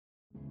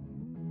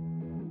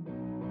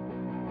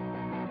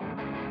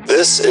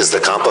This is the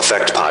Comp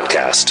Effect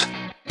Podcast.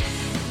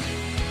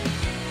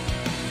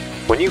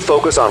 When you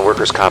focus on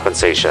workers'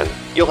 compensation,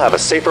 you'll have a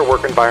safer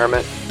work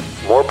environment,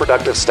 more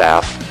productive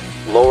staff,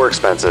 lower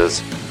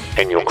expenses,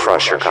 and you'll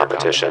crush your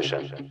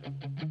competition.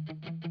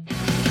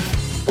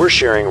 We're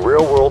sharing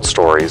real-world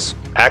stories,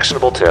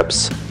 actionable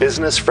tips,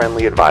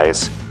 business-friendly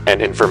advice, and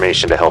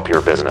information to help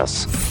your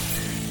business.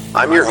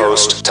 I'm your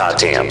host, Todd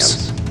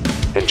Tams.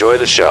 Enjoy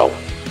the show.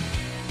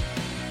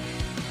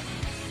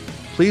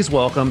 Please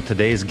welcome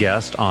today's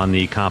guest on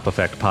the Comp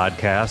Effect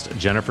Podcast,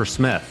 Jennifer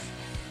Smith.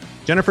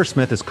 Jennifer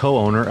Smith is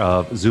co-owner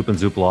of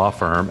Zupp Law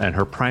Firm, and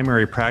her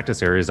primary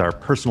practice areas are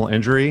personal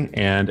injury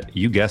and,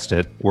 you guessed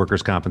it,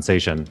 workers'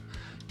 compensation.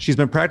 She's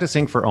been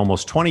practicing for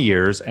almost 20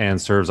 years and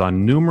serves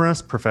on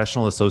numerous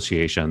professional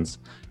associations,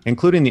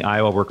 including the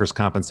Iowa Workers'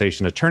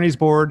 Compensation Attorneys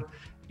Board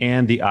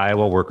and the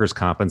Iowa Workers'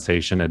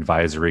 Compensation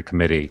Advisory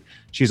Committee.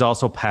 She's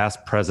also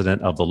past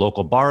president of the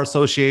local bar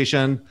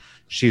association.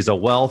 She's a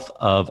wealth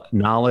of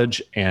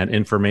knowledge and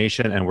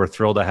information, and we're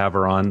thrilled to have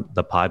her on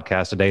the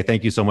podcast today.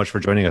 Thank you so much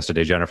for joining us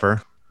today,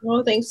 Jennifer.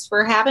 Well, thanks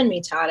for having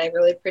me, Todd. I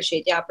really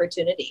appreciate the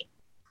opportunity.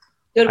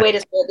 Good way to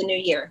start the new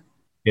year.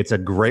 It's a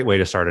great way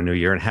to start a new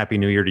year, and Happy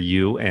New Year to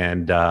you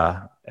and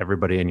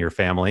everybody in your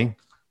family.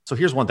 So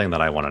here's one thing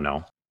that I want to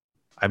know.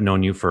 I've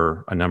known you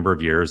for a number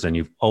of years, and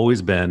you've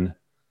always been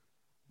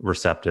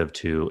receptive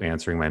to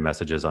answering my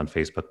messages on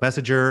Facebook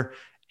Messenger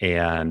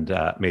and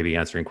maybe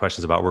answering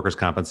questions about workers'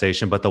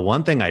 compensation. But the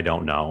one thing I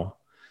don't know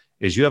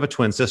is you have a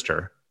twin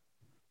sister.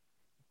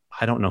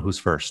 I don't know who's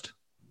first.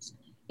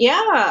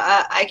 Yeah,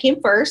 I came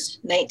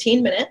first,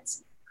 19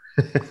 minutes.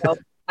 So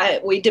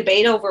we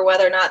debate over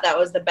whether or not that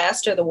was the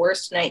best or the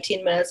worst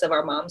 19 minutes of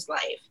our mom's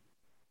life.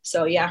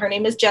 So yeah, her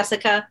name is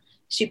Jessica.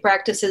 She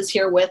practices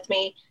here with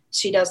me.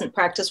 She doesn't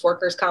practice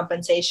workers'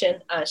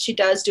 compensation. She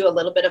does do a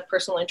little bit of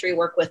personal injury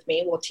work with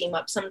me. We'll team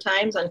up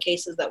sometimes on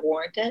cases that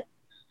warrant it.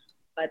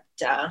 But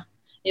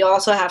you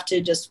also have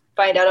to just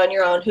find out on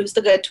your own who's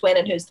the good twin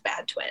and who's the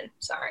bad twin.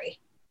 Sorry.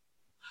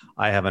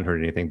 I haven't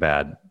heard anything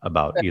bad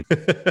about either.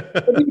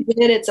 If you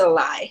did, it's a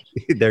lie.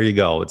 There you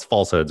go. It's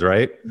falsehoods,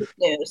 right?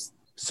 News.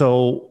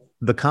 So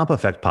the Comp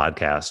Effect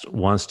Podcast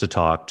wants to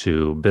talk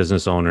to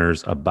business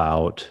owners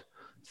about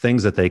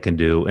things that they can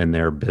do in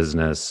their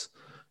business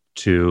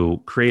to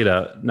create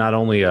not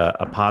only a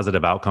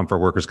positive outcome for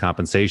workers'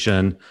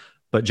 compensation,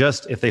 but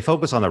just if they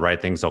focus on the right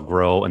things, they'll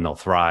grow and they'll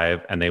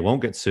thrive and they won't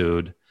get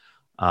sued.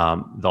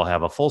 They'll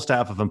have a full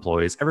staff of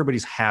employees.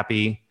 Everybody's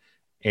happy,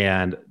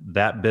 and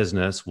that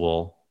business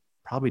will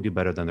probably do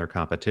better than their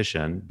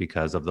competition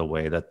because of the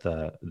way that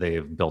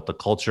they've built the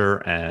culture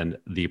and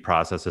the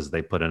processes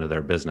they put into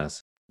their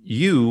business.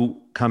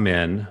 You come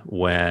in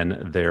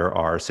when there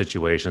are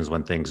situations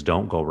when things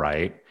don't go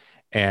right.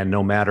 And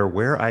no matter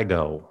where I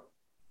go,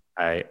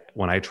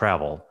 when I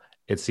travel,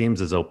 it seems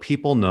as though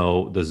people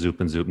know the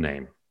Zupp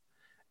name.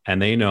 And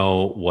they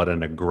know what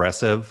an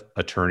aggressive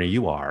attorney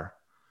you are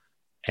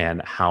and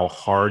how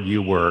hard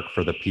you work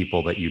for the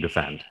people that you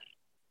defend.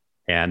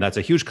 And that's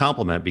a huge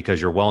compliment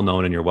because you're well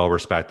known and you're well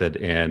respected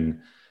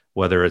in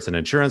whether it's an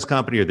insurance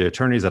company or the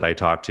attorneys that I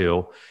talk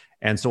to.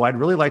 And so I'd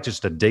really like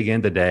just to dig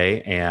in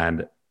today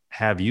and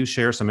have you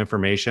share some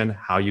information,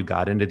 how you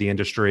got into the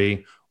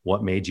industry,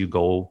 what made you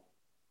go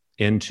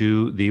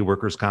into the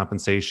workers'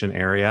 compensation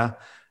area.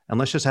 And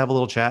let's just have a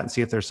little chat and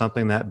see if there's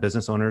something that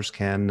business owners,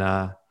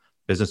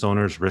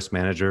 risk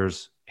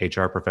managers,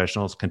 HR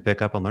professionals can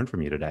pick up and learn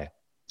from you today.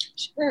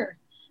 Sure.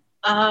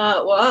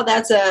 Well,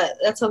 that's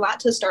a lot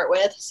to start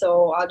with.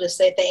 So I'll just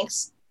say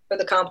thanks for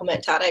the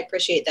compliment, Todd. I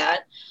appreciate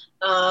that.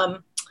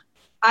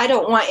 I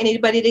don't want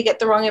anybody to get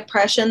the wrong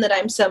impression that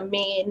I'm some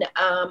mean,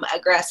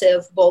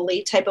 aggressive,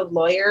 bully type of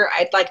lawyer.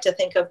 I'd like to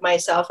think of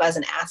myself as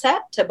an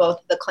asset to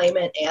both the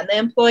claimant and the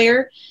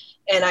employer.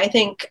 And I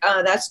think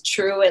that's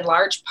true in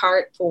large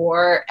part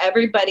for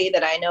everybody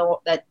that I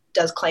know that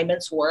does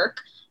claimants work.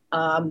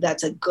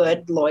 That's a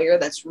good lawyer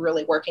that's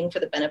really working for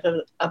the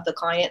benefit of the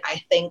client,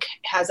 I think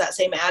has that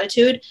same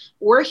attitude.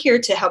 We're here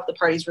to help the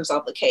parties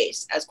resolve the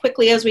case as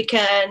quickly as we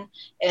can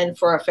and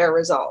for a fair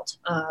result.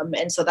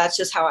 And so that's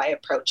just how I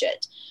approach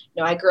it.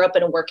 You know, I grew up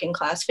in a working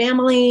class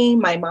family.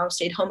 My mom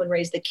stayed home and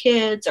raised the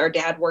kids. Our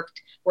dad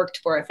worked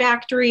for a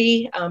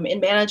factory in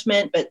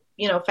management, but,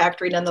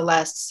 factory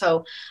nonetheless.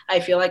 So I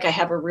feel like I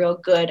have a real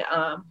good,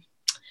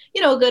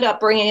 good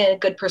upbringing and a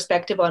good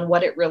perspective on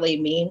what it really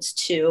means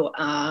to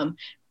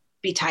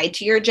be tied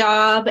to your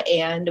job.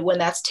 And when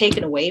that's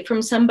taken away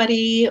from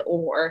somebody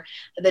or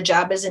the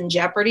job is in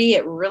jeopardy,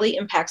 it really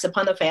impacts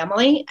upon the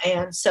family.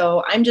 And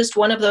so I'm just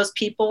one of those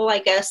people, I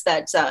guess,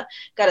 that's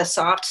got a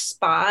soft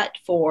spot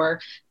for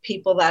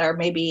people that are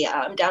maybe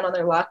down on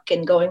their luck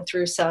and going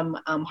through some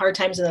hard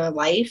times in their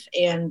life.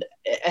 And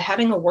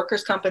having a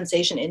workers'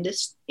 compensation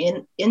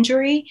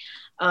injury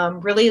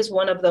really is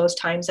one of those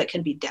times that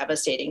can be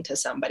devastating to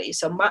somebody.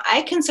 So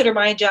I consider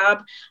my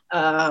job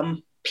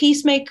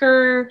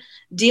peacemaker,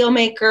 deal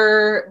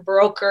maker,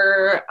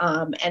 broker,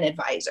 and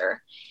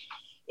advisor.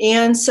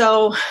 And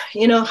so,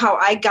 how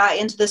I got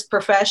into this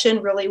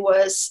profession really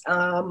was,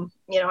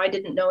 I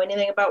didn't know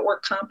anything about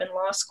work comp in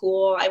law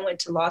school. I went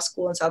to law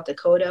school in South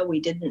Dakota. We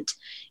didn't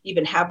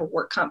even have a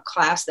work comp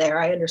class there.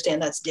 I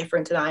understand that's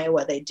different in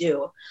Iowa. They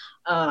do.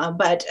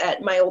 But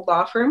at my old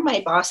law firm,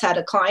 my boss had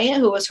a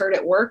client who was hurt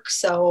at work.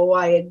 So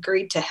I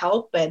agreed to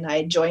help, and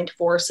I joined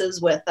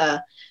forces with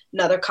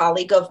another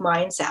colleague of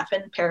mine,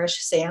 Saffin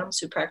Parrish Sams,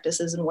 who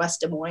practices in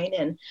West Des Moines.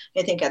 And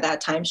I think at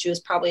that time she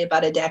was probably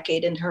about a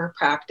decade into her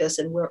practice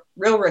and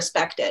real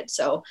respected.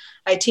 So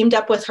I teamed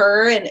up with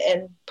her,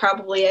 and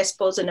probably, I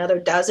suppose, another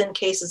dozen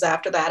cases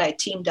after that, I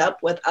teamed up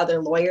with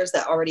other lawyers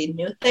that already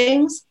knew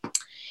things.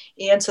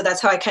 And so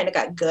that's how I kind of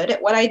got good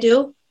at what I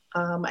do.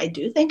 I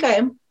do think I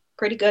am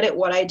pretty good at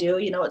what I do.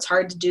 It's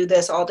hard to do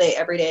this all day,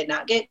 every day and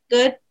not get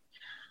good.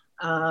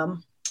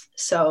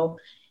 So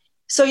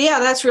yeah,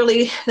 that's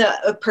really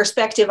the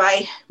perspective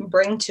I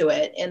bring to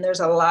it. And there's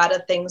a lot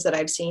of things that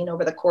I've seen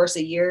over the course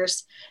of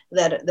years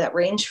that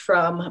range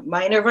from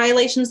minor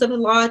violations of the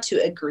law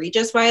to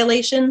egregious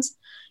violations.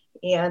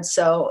 And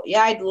so,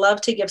 yeah, I'd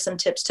love to give some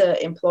tips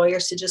to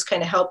employers to just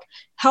kind of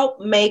help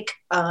make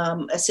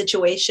a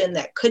situation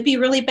that could be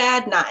really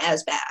bad not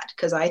as bad,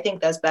 because I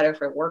think that's better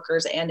for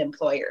workers and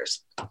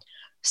employers.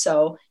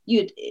 So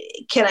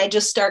can I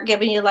just start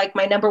giving you like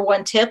my number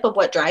one tip of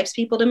what drives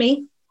people to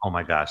me? Oh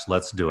my gosh,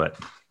 let's do it.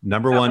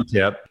 Number one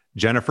tip,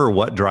 Jennifer,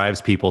 what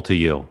drives people to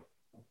you?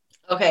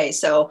 Okay,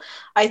 so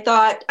I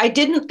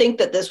didn't think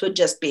that this would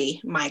just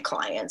be my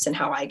clients and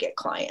how I get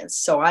clients.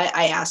 So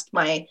I asked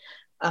my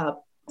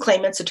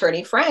claimants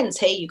attorney friends,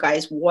 hey, you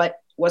guys,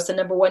 what's the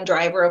number one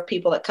driver of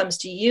people that comes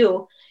to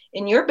you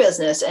in your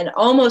business? And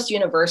almost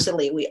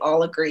universally, we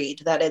all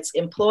agreed that it's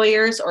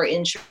employers or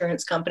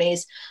insurance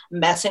companies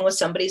messing with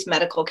somebody's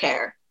medical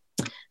care.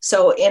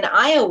 So in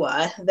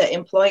Iowa, the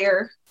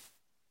employer,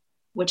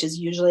 which is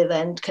usually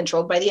then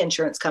controlled by the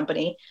insurance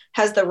company,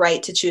 has the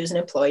right to choose an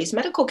employee's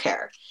medical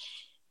care.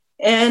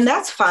 And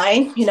that's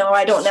fine.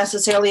 I don't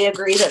necessarily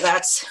agree that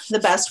that's the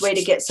best way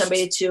to get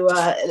somebody to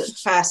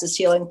fastest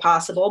healing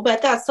possible,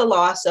 but that's the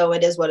law. So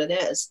it is what it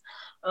is.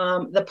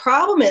 The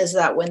problem is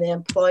that when the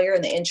employer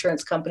and the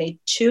insurance company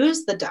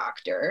choose the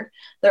doctor,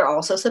 they're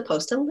also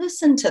supposed to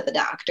listen to the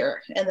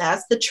doctor. And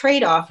that's the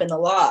trade-off in the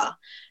law.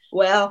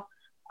 Well,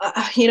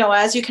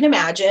 as you can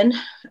imagine,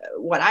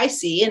 what I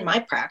see in my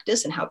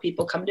practice and how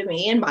people come to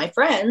me and my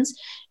friends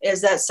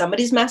is that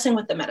somebody's messing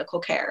with the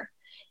medical care.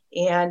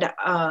 And,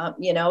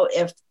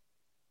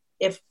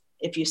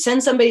 if you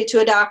send somebody to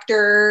a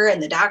doctor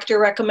and the doctor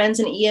recommends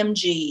an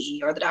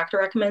EMG or the doctor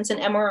recommends an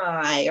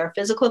MRI or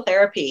physical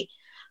therapy,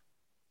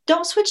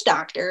 don't switch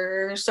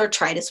doctors or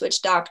try to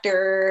switch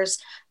doctors.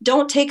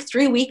 Don't take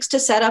 3 weeks to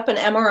set up an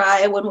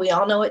MRI when we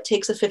all know it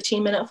takes a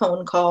 15-minute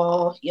phone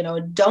call.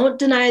 Don't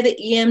deny the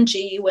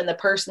EMG when the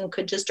person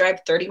could just drive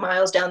 30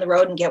 miles down the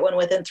road and get one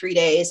within 3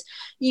 days.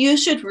 You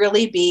should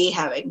really be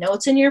having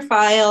notes in your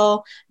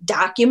file,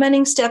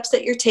 documenting steps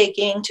that you're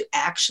taking to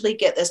actually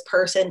get this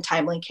person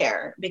timely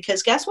care.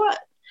 Because guess what?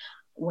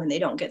 When they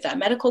don't get that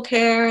medical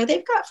care,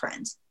 they've got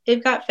friends.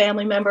 They've got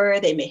family member.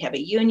 They may have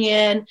a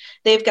union.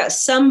 They've got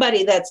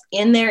somebody that's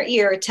in their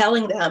ear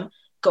telling them,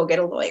 go get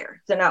a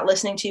lawyer. They're not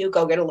listening to you.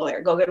 Go get a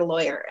lawyer. Go get a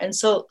lawyer. And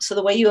so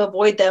the way you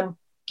avoid them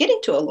getting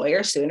to a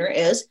lawyer sooner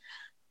is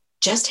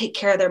just take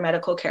care of their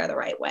medical care the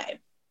right way.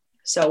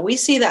 So we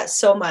see that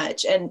so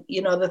much. And,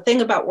 the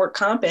thing about work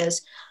comp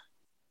is,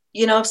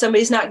 if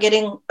somebody's not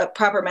getting a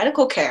proper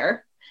medical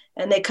care,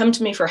 and they come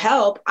to me for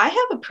help, I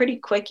have a pretty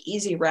quick,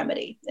 easy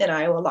remedy in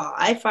Iowa law.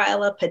 I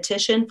file a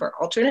petition for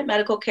alternate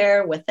medical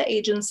care with the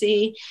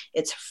agency.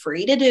 It's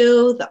free to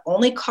do. The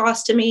only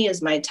cost to me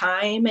is my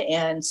time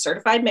and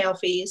certified mail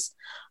fees.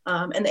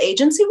 And the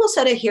agency will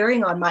set a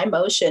hearing on my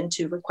motion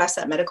to request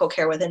that medical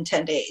care within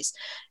 10 days.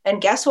 And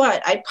guess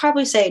what? I'd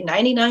probably say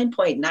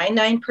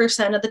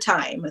 99.99% of the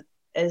time,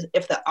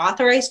 if the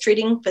authorized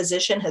treating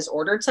physician has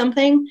ordered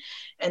something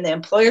and the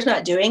employer's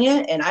not doing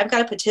it, and I've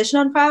got a petition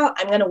on file,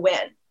 I'm going to win.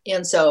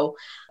 And so,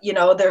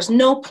 there's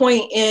no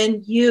point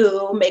in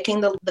you making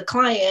the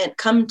client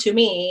come to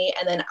me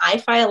and then I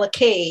file a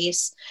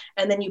case.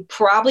 And then you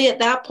probably at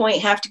that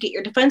point have to get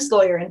your defense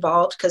lawyer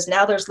involved because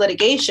now there's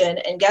litigation.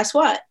 And guess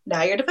what?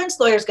 Now your defense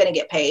lawyer is going to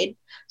get paid.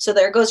 So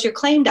there goes your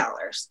claim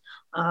dollars.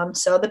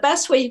 So the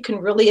best way you can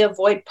really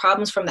avoid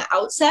problems from the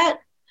outset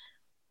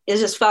is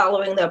just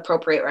following the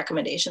appropriate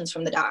recommendations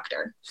from the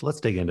doctor. So let's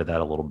dig into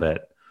that a little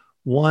bit.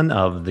 One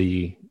of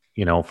the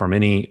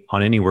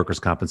on any workers'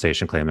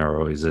 compensation claim, there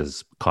always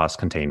is cost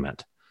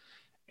containment.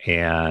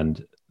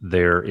 And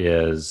there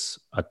is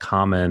a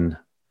common,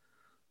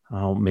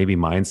 maybe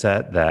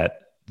mindset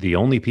that the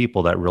only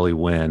people that really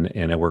win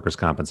in a workers'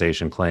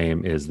 compensation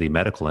claim is the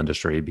medical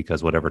industry,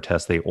 because whatever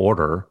test they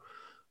order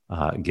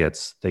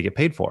they get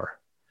paid for.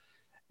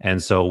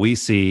 And so we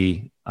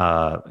see,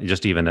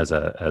 just even as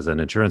an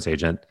insurance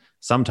agent,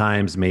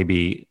 sometimes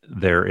maybe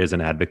there is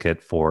an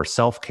advocate for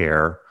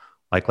self-care.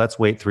 Like, let's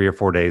wait 3 or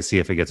 4 days, see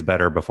if it gets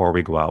better before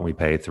we go out and we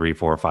pay $3,000,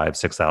 $4,000,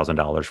 $5,000,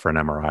 $6,000 for an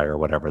MRI or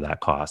whatever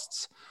that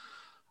costs.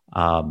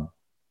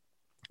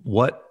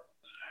 What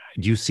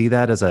do you see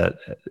that as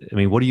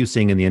what are you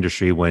seeing in the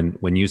industry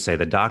when you say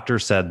the doctor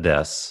said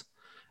this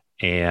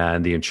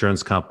and the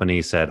insurance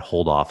company said,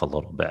 hold off a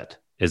little bit?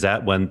 Is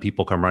that when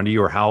people come run to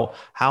you, or how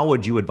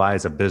would you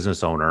advise a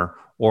business owner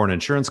or an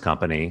insurance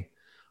company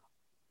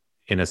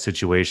in a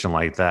situation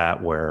like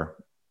that where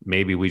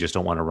maybe we just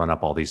don't want to run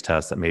up all these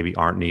tests that maybe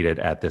aren't needed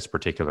at this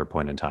particular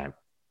point in time?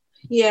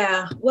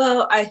 Yeah,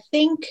 well, I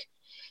think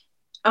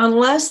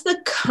unless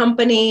the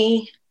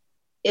company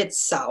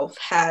itself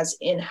has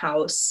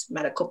in-house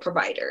medical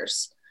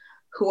providers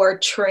who are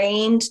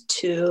trained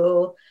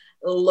to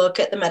look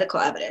at the medical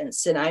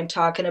evidence, and I'm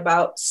talking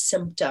about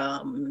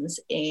symptoms,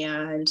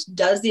 and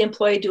does the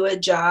employee do a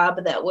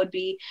job that would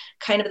be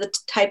kind of the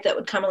type that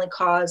would commonly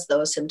cause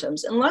those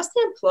symptoms, unless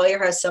the employer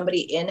has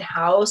somebody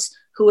in-house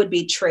who would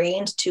be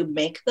trained to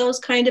make those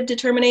kind of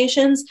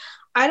determinations,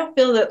 I don't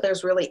feel that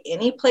there's really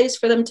any place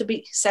for them to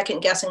be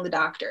second guessing the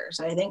doctors.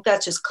 I think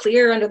that's just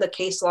clear under the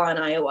case law in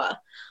Iowa.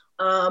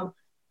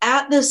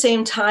 At the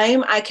same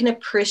time, I can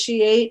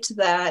appreciate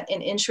that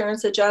an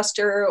insurance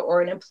adjuster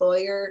or an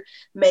employer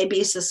may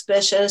be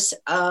suspicious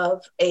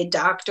of a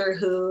doctor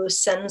who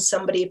sends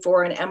somebody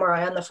for an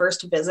MRI on the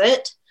first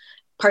visit,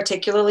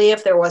 particularly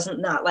if there wasn't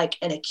not like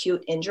an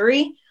acute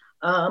injury.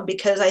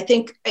 Because I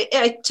think,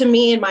 to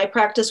me, in my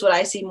practice, what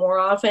I see more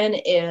often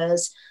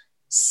is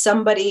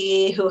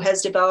somebody who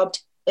has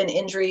developed an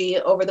injury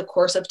over the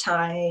course of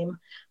time.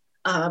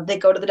 They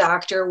go to the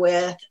doctor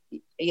with,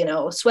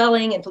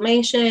 swelling,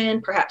 inflammation,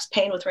 perhaps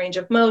pain with range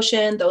of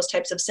motion, those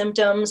types of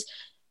symptoms.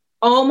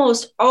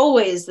 Almost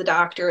always the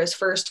doctor is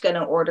first going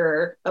to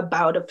order a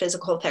bout of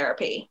physical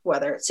therapy,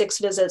 whether it's 6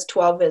 visits,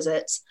 12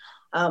 visits.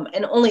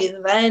 And only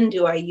then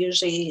do I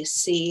usually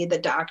see the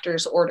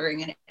doctors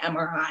ordering an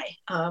MRI.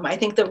 I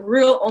think the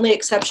real only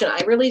exception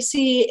I really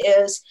see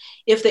is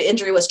if the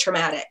injury was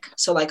traumatic,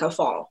 so like a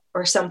fall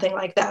or something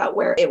like that,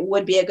 where it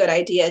would be a good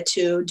idea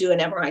to do an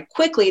MRI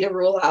quickly to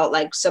rule out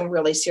like some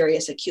really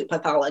serious acute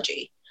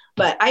pathology.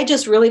 But I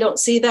just really don't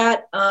see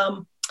that,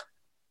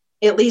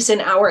 at least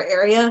in our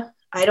area.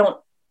 I don't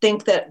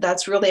think that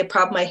that's really a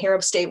problem I hear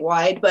of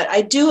statewide, but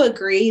I do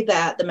agree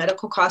that the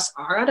medical costs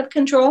are out of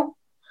control.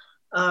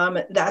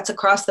 That's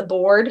across the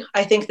board.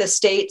 I think the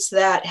states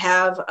that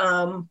have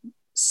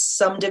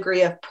some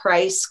degree of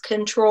price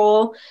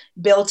control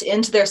built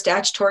into their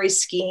statutory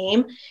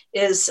scheme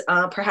is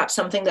perhaps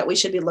something that we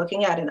should be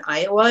looking at in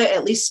Iowa,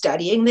 at least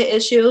studying the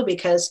issue,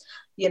 because,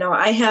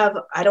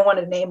 I don't want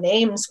to name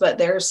names, but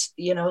there's,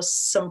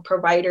 some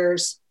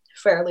providers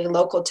fairly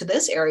local to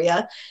this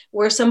area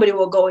where somebody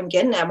will go and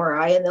get an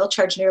MRI and they'll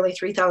charge nearly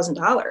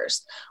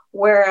 $3,000.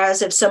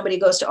 Whereas if somebody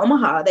goes to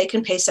Omaha, they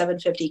can pay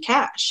 $750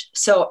 cash.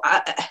 So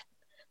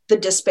the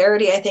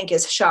disparity, I think,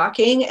 is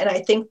shocking. And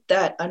I think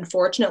that,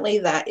 unfortunately,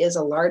 that is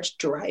a large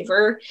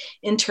driver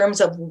in terms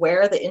of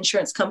where the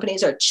insurance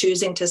companies are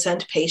choosing to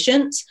send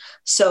patients.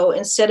 So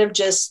instead of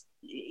just,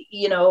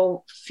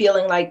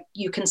 feeling like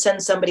you can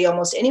send somebody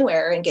almost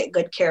anywhere and get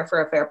good care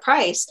for a fair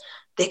price,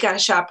 they got to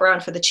shop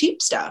around for the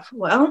cheap stuff.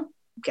 Well,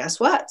 guess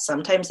what?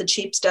 Sometimes the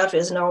cheap stuff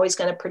isn't always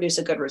going to produce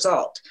a good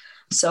result.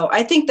 So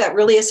I think that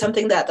really is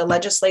something that the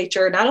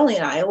legislature, not only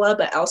in Iowa,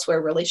 but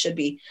elsewhere, really should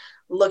be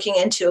looking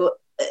into.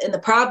 And the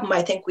problem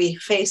I think we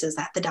face is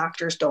that the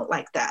doctors don't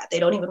like that. They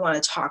don't even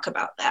want to talk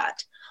about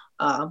that.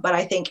 But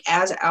I think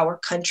as our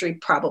country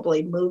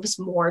probably moves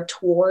more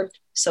toward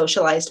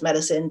socialized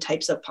medicine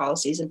types of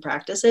policies and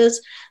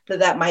practices,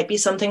 that might be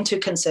something to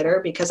consider,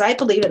 because I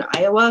believe in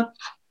Iowa,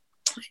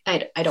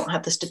 I don't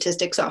have the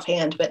statistics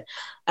offhand, but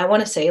I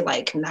want to say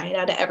like 9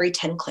 out of every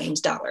 10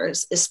 claims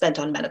dollars is spent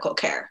on medical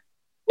care.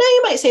 Now,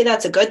 you might say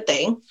that's a good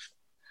thing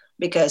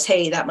because,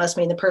 hey, that must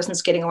mean the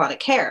person's getting a lot of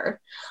care.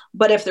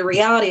 But if the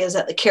reality is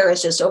that the care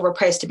is just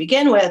overpriced to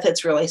begin with,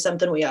 it's really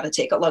something we ought to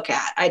take a look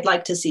at. I'd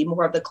like to see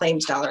more of the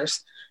claims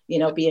dollars,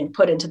 being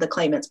put into the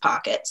claimant's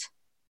pockets,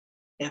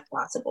 if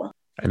possible.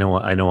 I know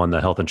on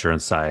the health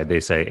insurance side, they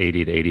say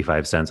 80 to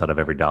 85 cents out of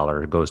every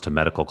dollar goes to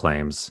medical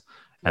claims.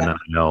 And then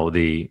I know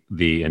the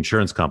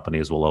insurance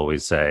companies will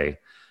always say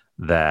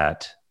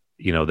that,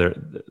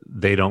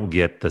 they don't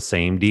get the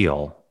same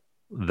deal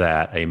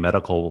that a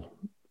medical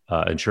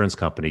insurance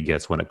company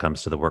gets when it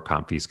comes to the work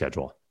comp fee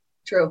schedule.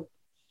 True.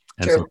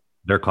 And so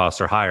their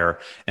costs are higher.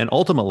 And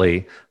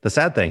ultimately, the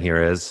sad thing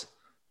here is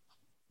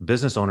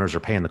business owners are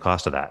paying the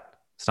cost of that.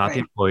 It's not the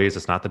employees,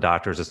 it's not the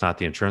doctors, it's not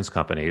the insurance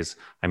companies.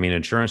 I mean,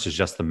 insurance is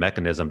just the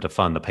mechanism to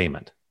fund the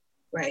payment.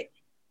 Right.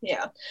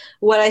 Yeah.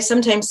 What I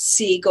sometimes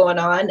see going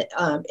on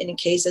in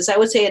cases, I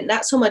would say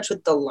not so much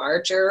with the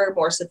larger,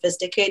 more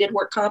sophisticated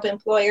work comp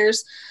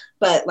employers,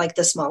 but like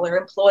the smaller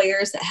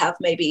employers that have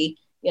maybe,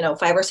 5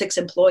 or 6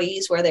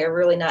 employees where they're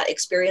really not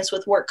experienced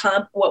with work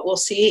comp. What we'll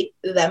see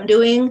them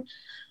doing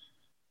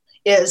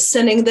is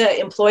sending the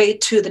employee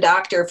to the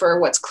doctor for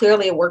what's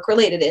clearly a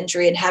work-related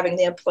injury and having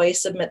the employee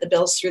submit the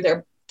bills through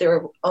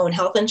their own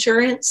health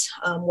insurance,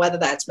 whether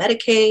that's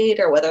Medicaid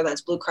or whether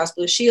that's Blue Cross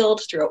Blue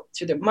Shield through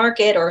the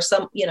market or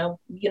some,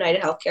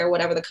 United Healthcare,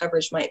 whatever the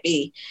coverage might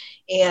be.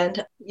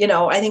 And,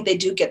 I think they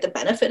do get the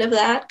benefit of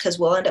that because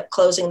we'll end up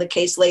closing the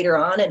case later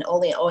on and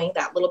only owing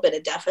that little bit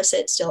of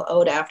deficit still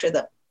owed after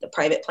the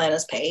private plan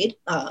is paid.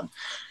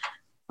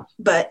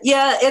 But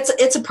yeah,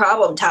 it's a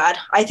problem, Todd.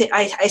 I think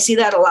I see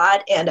that a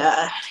lot, and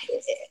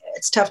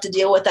it's tough to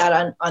deal with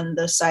that on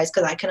the sides,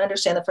 because I can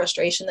understand the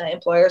frustration that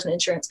employers and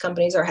insurance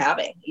companies are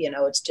having.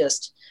 It's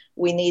just,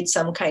 we need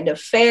some kind of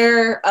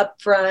fair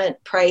upfront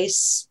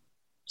price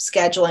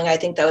scheduling. I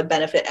think that would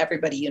benefit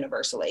everybody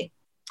universally.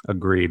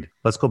 Agreed.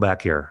 Let's go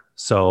back here.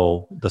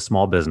 So the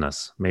small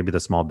business, maybe the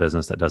small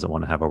business that doesn't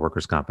want to have a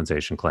workers'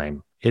 compensation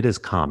claim, it is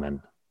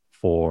common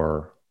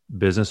for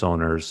business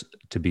owners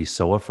to be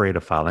so afraid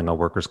of filing a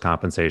workers'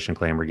 compensation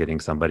claim or getting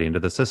somebody into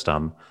the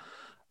system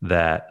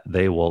that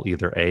they will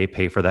either A,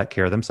 pay for that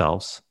care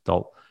themselves.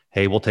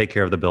 Hey, we'll take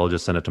care of the bill,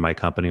 just send it to my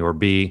company. Or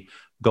B,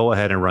 go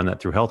ahead and run that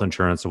through health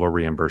insurance, so we'll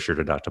reimburse your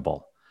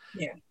deductible.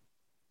 Yeah.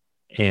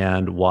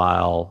 And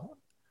while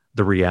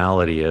the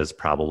reality is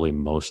probably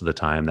most of the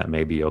time that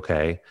may be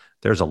okay,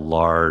 there's a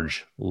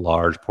large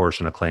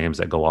portion of claims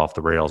that go off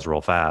the rails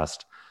real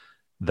fast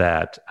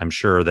that I'm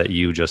sure that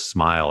you just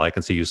smile. I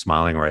can see you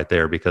smiling right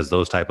there, because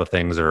those type of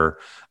things are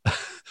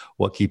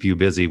what keep you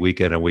busy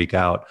week in and week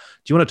out.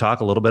 Do you want to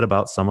talk a little bit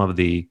about some of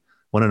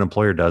when an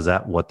employer does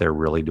that, what they're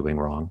really doing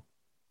wrong?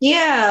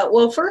 Yeah.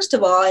 Well, first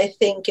of all, I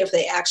think if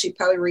they actually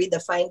probably read the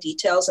fine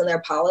details in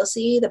their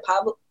policy, the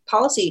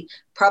policy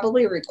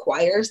probably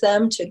requires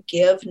them to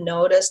give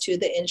notice to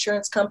the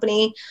insurance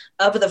company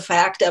of the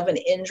fact of an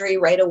injury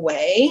right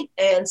away.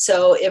 And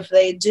so if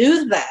they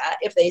do that,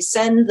 if they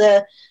send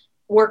the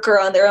worker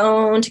on their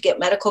own to get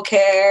medical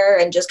care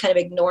and just kind of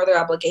ignore their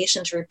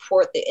obligation to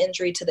report the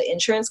injury to the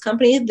insurance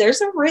company,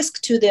 there's a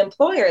risk to the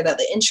employer that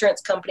the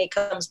insurance company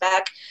comes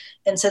back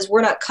and says,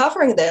 we're not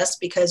covering this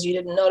because you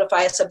didn't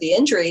notify us of the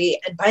injury.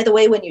 And by the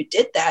way, when you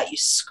did that, you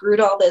screwed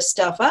all this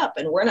stuff up,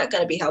 and we're not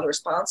going to be held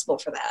responsible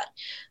for that.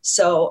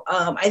 So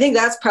I think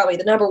that's probably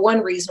the number one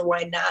reason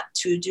why not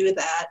to do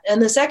that.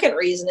 And the second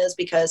reason is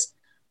because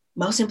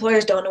most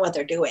employers don't know what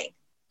they're doing.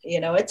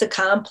 It's a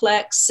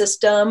complex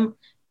system.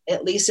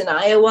 At least in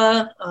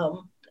Iowa,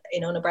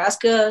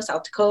 Nebraska,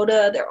 South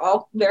Dakota, they're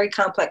all very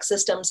complex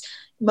systems.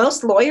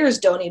 Most lawyers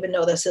don't even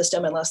know the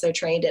system unless they're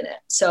trained in it.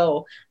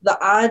 So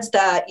the odds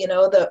that,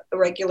 the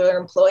regular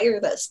employer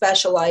that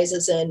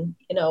specializes in,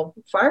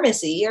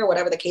 pharmacy or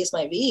whatever the case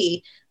might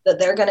be, that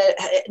they're going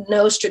to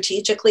know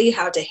strategically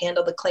how to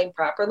handle the claim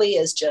properly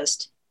is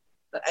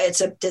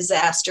it's a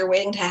disaster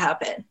waiting to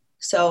happen.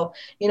 So,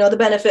 the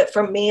benefit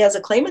from me as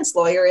a claimant's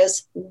lawyer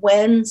is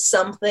when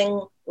something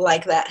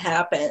like that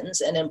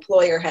happens, an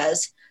employer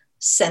has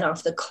sent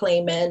off the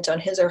claimant on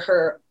his or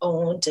her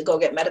own to go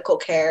get medical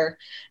care.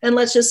 And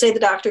let's just say the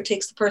doctor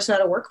takes the person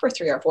out of work for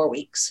 3 or 4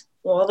 weeks.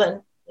 Well,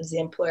 then is the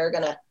employer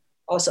going to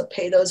also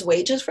pay those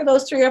wages for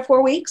those 3 or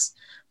 4 weeks?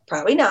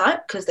 Probably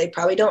not, because they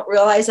probably don't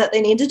realize that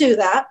they need to do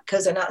that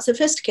because they're not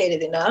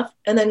sophisticated enough.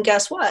 And then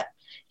guess what?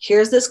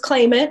 Here's this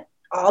claimant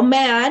all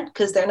mad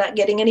because they're not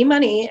getting any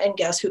money. And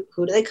guess who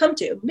do they come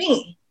to?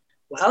 Me.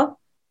 Well,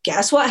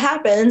 guess what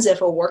happens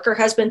if a worker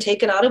has been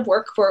taken out of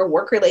work for a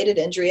work-related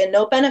injury and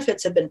no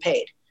benefits have been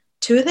paid?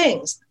 2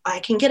 things.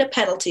 I can get a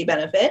penalty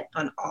benefit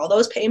on all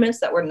those payments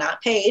that were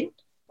not paid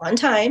on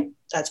time.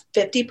 That's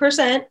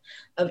 50%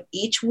 of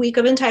each week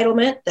of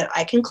entitlement that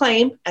I can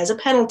claim as a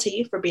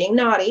penalty for being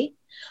naughty.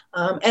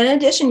 And in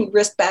addition, you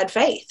risk bad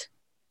faith.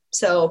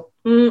 So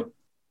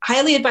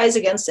highly advise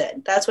against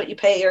it. That's what you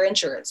pay your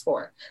insurance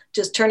for.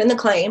 Just turn in the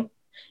claim.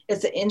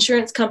 It's the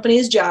insurance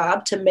company's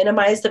job to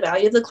minimize the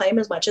value of the claim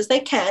as much as they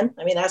can.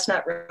 I mean, that's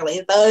not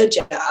really the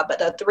job,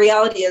 but the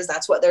reality is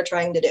that's what they're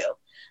trying to do.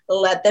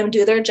 Let them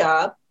do their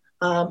job.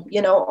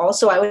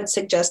 Also, I would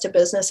suggest to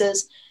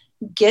businesses,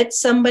 get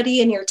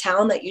somebody in your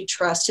town that you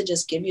trust to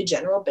just give you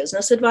general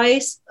business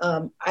advice.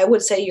 I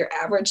would say your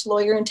average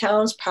lawyer in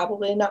town is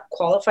probably not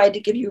qualified to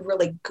give you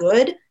really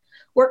good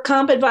work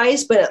comp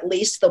advice, but at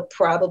least they'll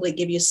probably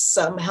give you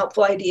some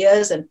helpful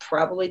ideas and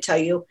probably tell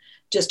you,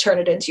 just turn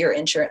it into your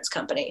insurance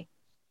company.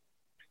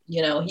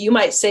 You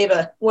might save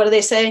what do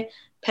they say?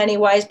 Penny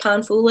wise,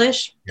 pound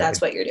foolish.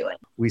 That's what you're doing.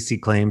 We see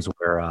claims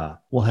where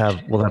we'll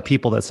have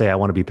people that say, I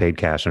want to be paid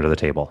cash under the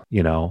table,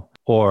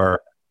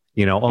 or,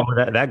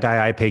 that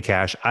guy I pay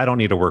cash, I don't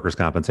need a workers'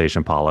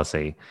 compensation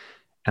policy.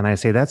 And I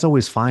say, that's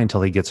always fine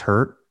till he gets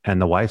hurt and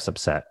the wife's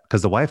upset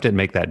because the wife didn't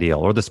make that deal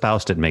or the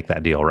spouse didn't make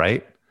that deal,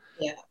 right?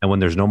 Yeah. And when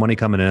there's no money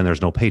coming in and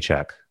there's no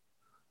paycheck,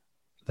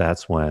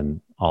 that's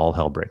when all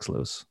hell breaks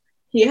loose.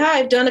 Yeah,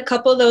 I've done a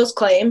couple of those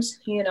claims.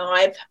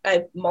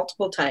 I've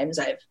multiple times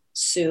I've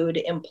sued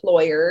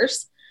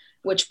employers,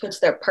 which puts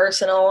their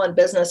personal and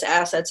business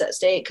assets at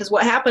stake. Because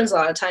what happens a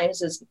lot of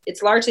times is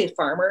it's largely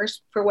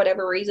farmers for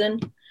whatever reason,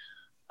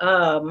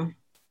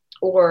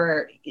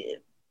 or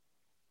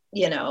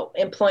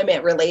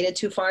employment related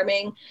to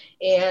farming,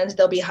 and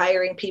they'll be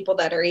hiring people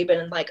that are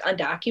even like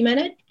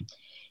undocumented.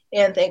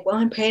 And think, well,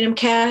 I'm paying them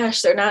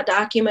cash. They're not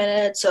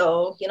documented.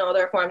 So,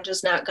 therefore I'm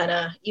just not going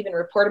to even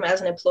report them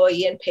as an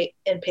employee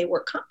and pay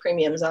work comp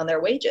premiums on their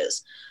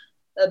wages.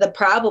 The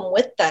problem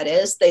with that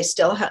is they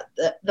still have,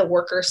 the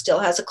worker still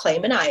has a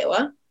claim in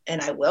Iowa, and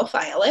I will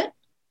file it.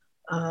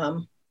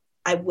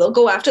 I will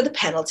go after the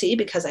penalty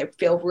because I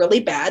feel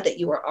really bad that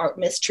you are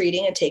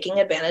mistreating and taking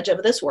advantage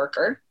of this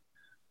worker.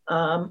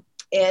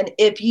 And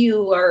if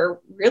you are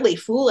really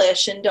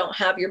foolish and don't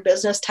have your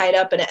business tied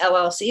up in an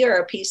LLC or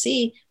a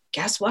PC,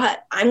 guess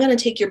what? I'm going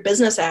to take your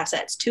business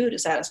assets too to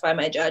satisfy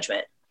my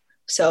judgment.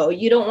 So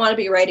you don't want to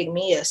be writing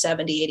me a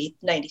 $70,000,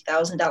 $80,000,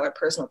 $90,000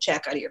 personal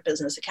check out of your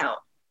business account.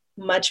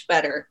 Much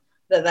better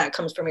that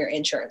comes from your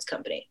insurance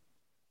company.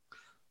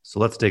 So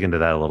let's dig into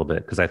that a little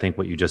bit, because I think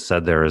what you just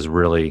said there is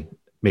really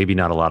maybe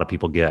not a lot of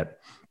people get.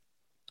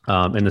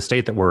 In the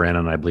state that we're in,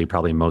 and I believe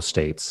probably most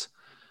states,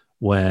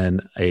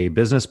 when a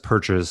business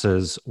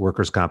purchases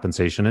workers'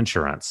 compensation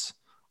insurance,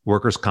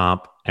 workers'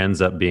 comp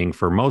ends up being,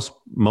 for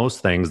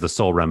most things, the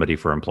sole remedy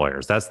for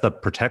employers. That's the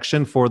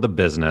protection for the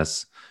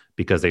business,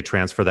 because they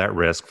transfer that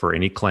risk for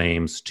any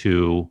claims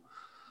to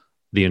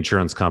the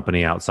insurance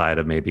company outside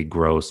of maybe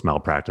gross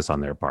malpractice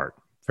on their part.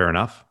 Fair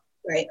enough?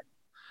 Right.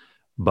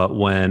 But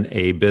when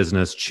a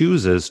business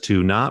chooses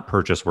to not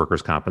purchase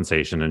workers'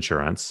 compensation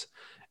insurance,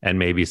 and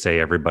maybe say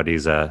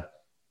everybody's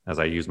as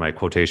I use my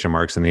quotation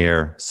marks in the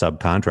air,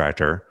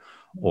 subcontractor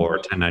or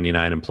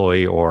 1099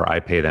 employee, or I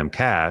pay them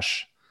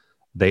cash,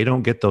 they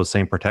don't get those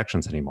same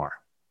protections anymore.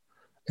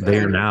 They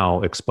are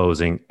now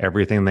exposing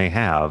everything they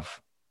have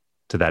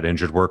to that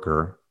injured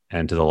worker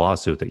and to the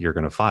lawsuit that you're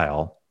going to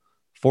file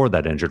for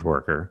that injured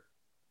worker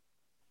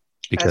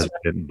because they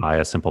didn't buy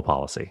a simple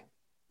policy.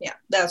 Yeah,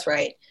 that's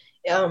right.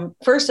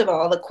 First of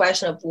all, the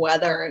question of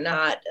whether or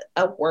not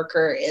a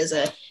worker is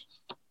a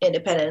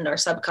independent or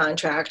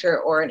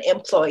subcontractor or an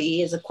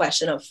employee is a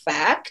question of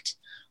fact.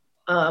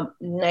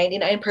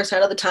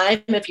 99% of the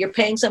time, if you're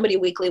paying somebody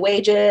weekly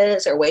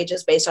wages or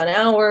wages based on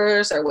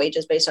hours or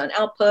wages based on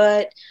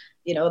output,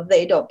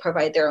 they don't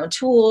provide their own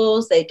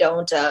tools. They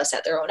don't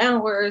set their own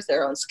hours,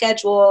 their own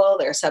schedule.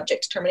 They're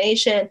subject to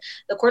termination.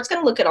 The court's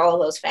going to look at all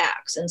of those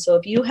facts. And so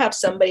if you have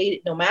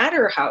somebody, no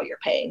matter how you're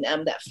paying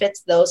them, that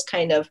fits those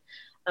kind of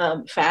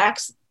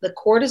facts, the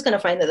court is going to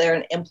find that they're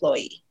an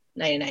employee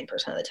 99%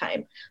 of the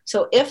time.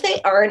 So if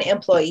they are an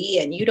employee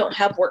and you don't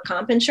have work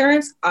comp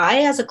insurance,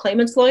 I, as a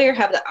claimant's lawyer,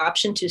 have the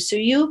option to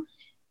sue you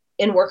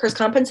in workers'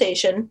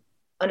 compensation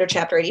under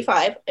Chapter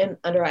 85 and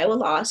under Iowa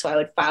law. So I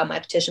would file my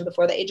petition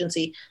before the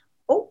agency,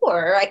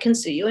 or I can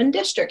sue you in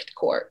district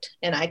court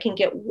and I can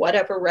get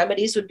whatever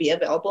remedies would be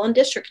available in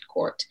district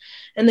court.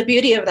 And the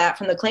beauty of that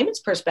from the claimant's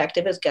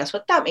perspective is, guess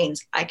what that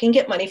means? I can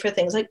get money for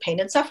things like pain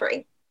and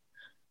suffering.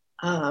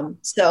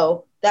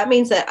 So that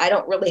means that I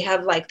don't really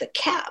have like the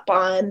cap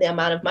on the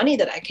amount of money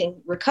that I can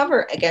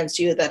recover against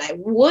you that I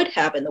would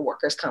have in the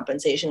workers'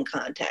 compensation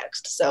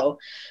context. So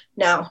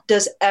now,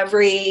 does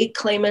every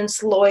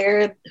claimant's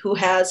lawyer who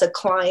has a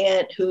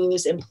client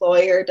whose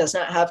employer does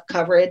not have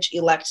coverage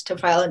elect to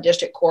file in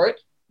district court?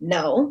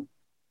 No.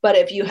 But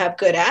if you have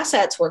good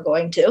assets, we're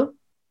going to.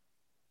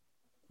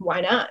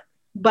 Why not?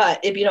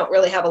 But if you don't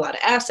really have a lot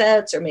of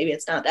assets, or maybe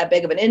it's not that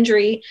big of an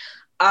injury,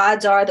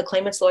 odds are the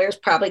claimant's lawyer is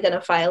probably going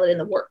to file it in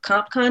the work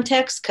comp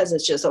context because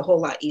it's just a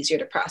whole lot easier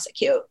to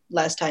prosecute,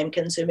 less time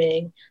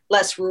consuming,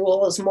 less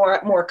rules,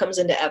 more comes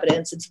into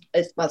evidence.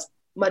 It's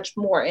much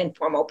more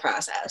informal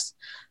process.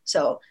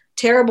 So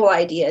terrible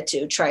idea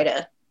to try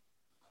to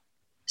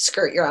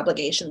skirt your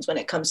obligations when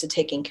it comes to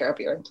taking care of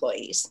your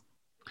employees.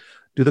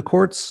 Do the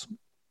courts,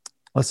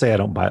 let's say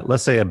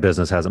a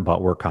business hasn't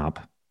bought work comp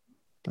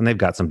and they've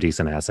got some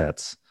decent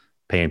assets,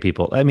 paying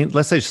people. I mean,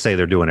 let's just say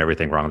they're doing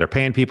everything wrong. They're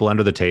paying people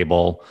under the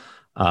table,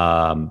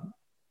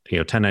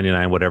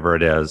 1099, whatever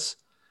it is.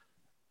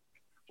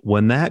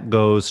 When that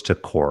goes to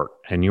court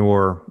and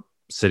you're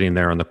sitting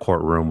there in the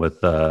courtroom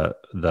with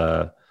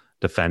the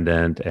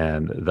defendant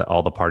and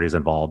all the parties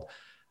involved,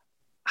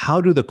 how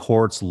do the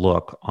courts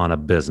look on a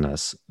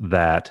business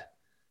that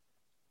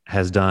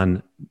has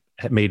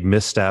made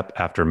misstep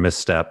after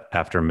misstep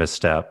after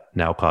misstep,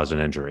 now caused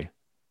an injury?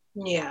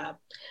 Yeah.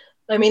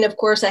 I mean, of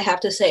course, I have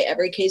to say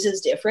every case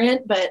is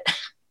different, but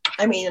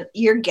I mean,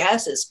 your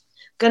guess is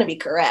going to be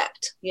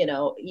correct.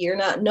 You're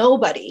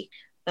nobody,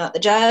 not the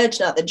judge,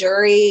 not the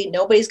jury.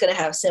 Nobody's going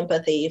to have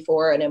sympathy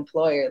for an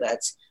employer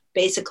that's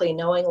basically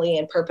knowingly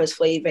and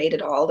purposefully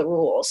evaded all the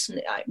rules.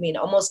 I mean,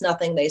 almost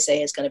nothing they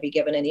say is going to be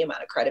given any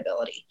amount of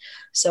credibility.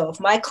 So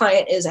if my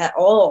client is at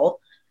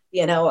all,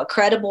 a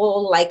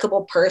credible,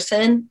 likable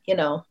person,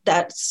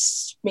 that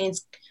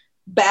means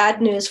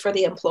bad news for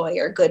the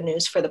employer, good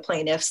news for the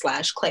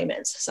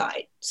plaintiff/claimant's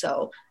side.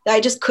 So I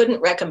just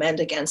couldn't recommend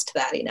against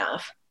that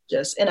enough.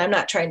 And I'm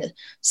not trying to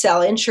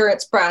sell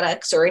insurance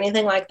products or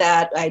anything like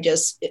that. I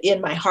just,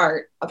 in my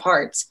heart of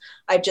hearts,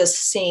 I've just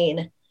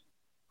seen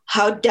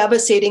how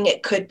devastating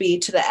it could be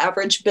to the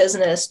average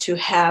business to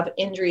have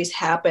injuries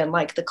happen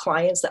like the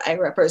clients that I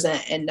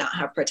represent and not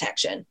have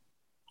protection.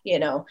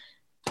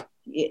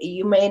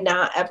 You may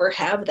not ever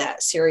have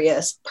that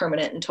serious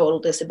permanent and total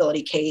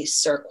disability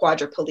case or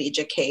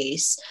quadriplegia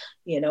case,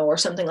 or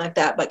something like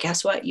that. But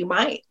guess what? You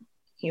might.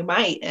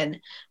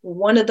 And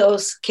one of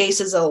those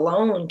cases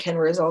alone can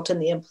result in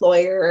the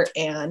employer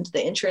and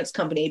the insurance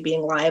company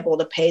being liable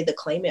to pay the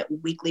claimant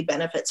weekly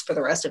benefits for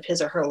the rest of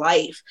his or her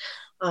life.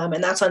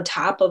 And that's on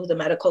top of the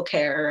medical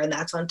care, and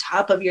that's on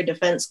top of your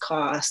defense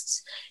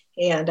costs.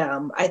 And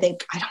I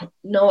don't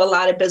know a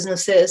lot of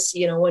businesses,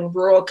 in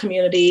rural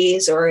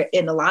communities or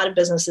in a lot of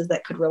businesses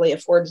that could really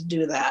afford to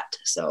do that.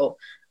 So,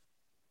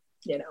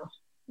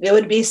 it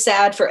would be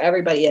sad for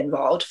everybody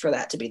involved for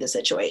that to be the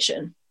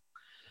situation.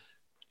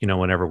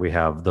 Whenever we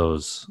have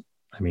those,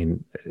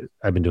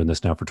 I've been doing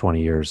this now for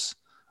 20 years.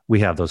 We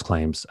have those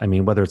claims.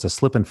 Whether it's a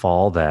slip and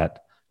fall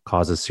that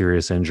causes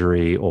serious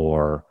injury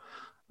or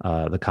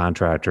the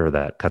contractor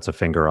that cuts a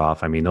finger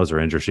off. Those are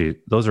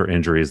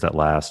injuries that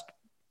last,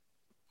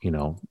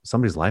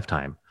 somebody's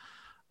lifetime.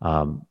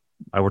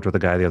 I worked with a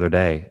guy the other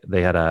day.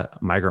 They had a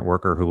migrant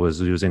worker who was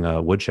using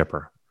a wood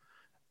chipper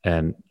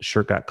and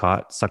shirt got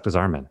caught, sucked his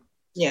arm in.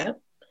 Yeah.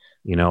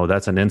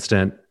 That's an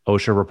instant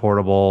OSHA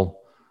reportable.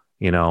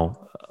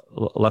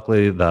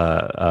 Luckily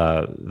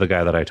the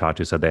guy that I talked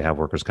to said they have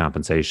workers'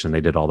 compensation.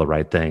 They did all the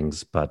right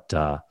things, but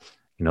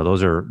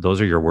those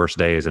are your worst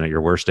days. And at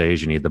your worst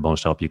days, you need the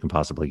most help you can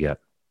possibly get.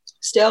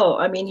 Still,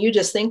 you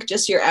just think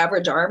just your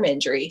average arm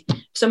injury. If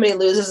somebody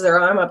loses their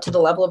arm up to the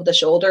level of the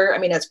shoulder,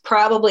 it's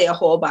probably a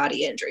whole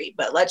body injury,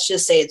 but let's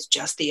just say it's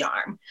just the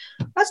arm.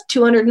 That's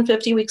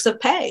 250 weeks of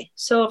pay.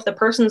 So if the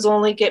person's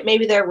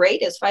maybe their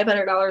rate is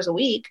 $500 a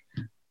week,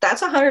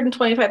 that's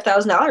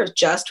 $125,000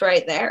 just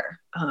right there.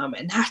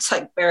 And that's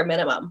like bare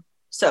minimum.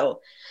 So,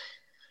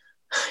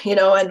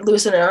 and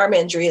losing an arm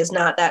injury is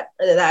not that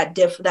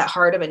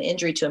hard of an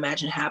injury to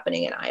imagine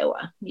happening in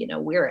Iowa.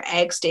 We're an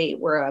ag state,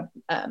 we're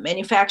a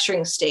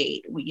manufacturing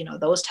state.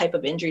 Those type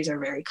of injuries are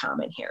very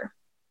common here.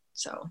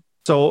 So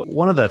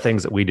one of the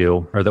things that we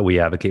do or that we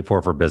advocate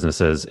for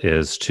businesses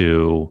is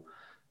to,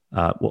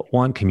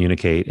 one,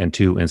 communicate, and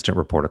two, instant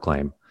report a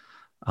claim.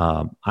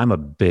 I'm a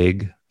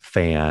big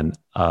fan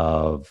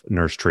of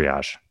nurse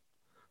triage.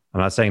 I'm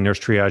not saying nurse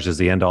triage is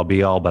the end all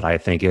be all, but I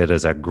think it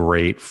is a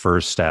great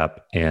first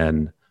step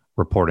in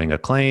reporting a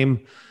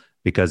claim,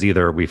 because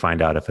either we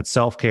find out if it's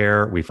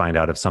self-care, we find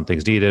out if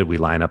something's needed, we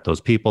line up those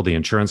people, the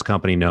insurance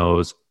company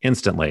knows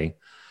instantly.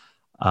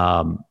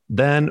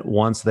 Then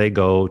once they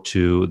go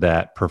to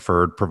that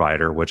preferred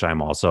provider, which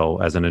I'm also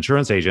as an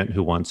insurance agent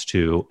who wants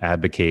to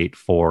advocate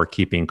for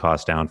keeping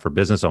costs down for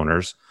business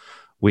owners,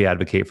 we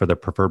advocate for the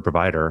preferred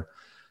provider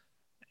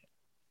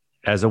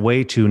as a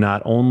way to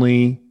not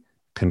only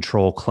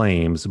control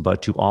claims,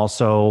 but to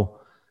also,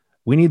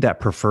 we need that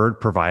preferred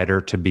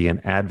provider to be an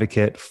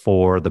advocate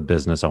for the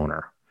business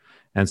owner.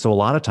 And so a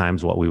lot of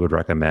times what we would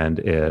recommend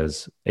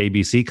is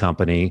ABC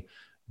company,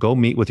 go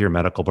meet with your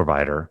medical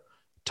provider,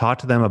 talk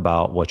to them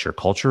about what your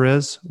culture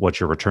is,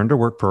 what your return to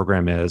work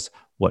program is,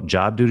 what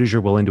job duties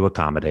you're willing to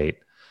accommodate.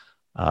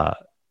 And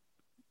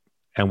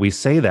we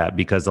say that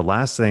because the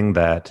last thing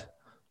that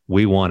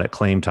we want at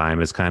claim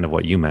time is kind of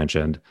what you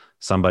mentioned,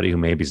 somebody who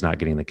maybe is not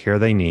getting the care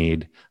they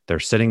need. They're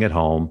sitting at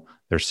home,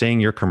 they're seeing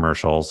your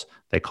commercials,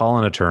 they call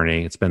an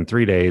attorney, it's been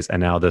 3 days, and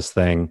now this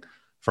thing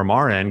from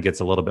our end gets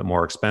a little bit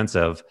more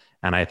expensive.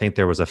 And I think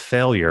there was a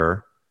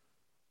failure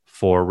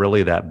for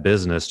really that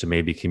business to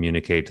maybe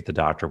communicate to the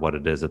doctor what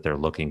it is that they're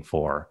looking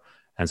for.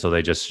 And so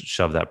they just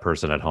shove that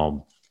person at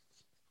home.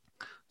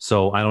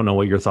 So I don't know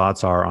what your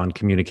thoughts are on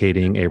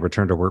communicating a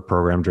return to work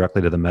program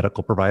directly to the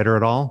medical provider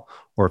at all,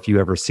 or if you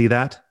ever see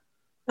that.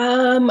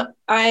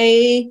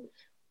 I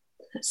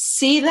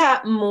see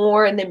that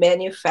more in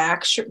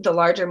the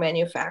larger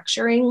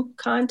manufacturing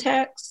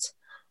context.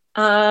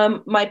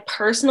 My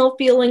personal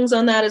feelings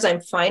on that is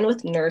I'm fine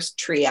with nurse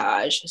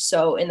triage.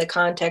 So in the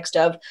context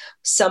of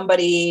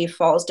somebody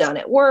falls down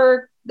at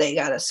work, they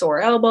got a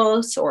sore elbow,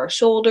 sore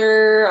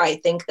shoulder. I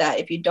think that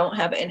if you don't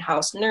have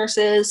in-house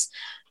nurses,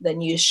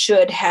 then you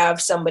should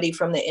have somebody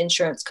from the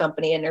insurance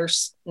company, a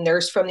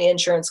nurse from the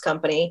insurance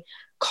company,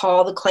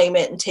 call the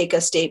claimant and take a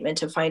statement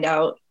to find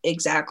out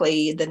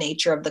exactly the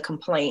nature of the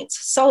complaints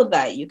so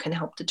that you can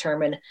help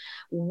determine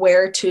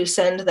where to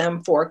send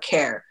them for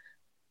care.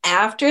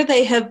 After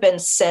they have been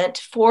sent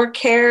for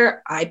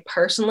care, I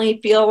personally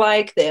feel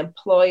like the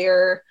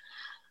employer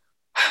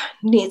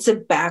needs to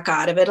back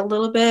out of it a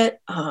little bit,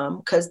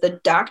 because the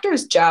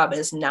doctor's job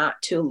is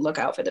not to look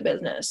out for the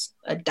business.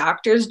 A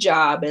doctor's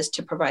job is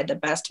to provide the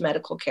best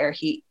medical care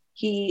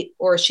he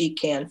or she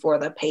can for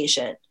the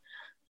patient.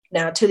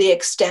 Now, to the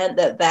extent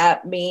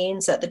that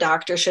means that the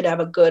doctor should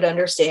have a good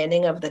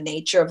understanding of the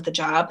nature of the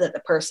job that the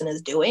person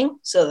is doing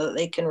so that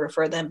they can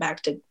refer them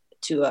back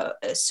to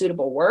a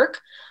suitable work,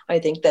 I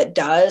think that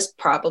does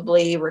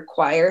probably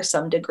require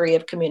some degree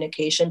of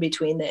communication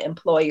between the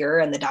employer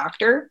and the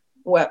doctor,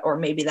 or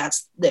maybe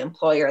that's the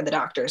employer and the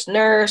doctor's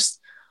nurse,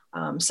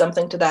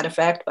 something to that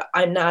effect. But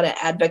I'm not an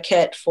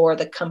advocate for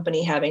the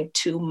company having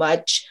too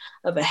much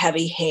of a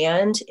heavy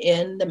hand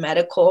in the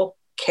medical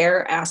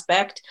care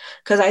aspect,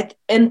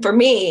 and for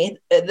me,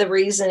 the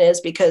reason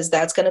is because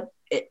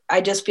I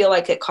just feel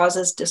like it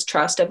causes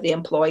distrust of the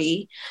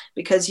employee,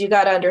 because you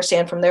got to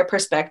understand from their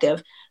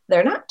perspective,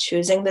 they're not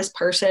choosing this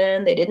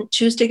person. They didn't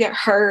choose to get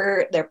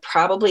hurt. They're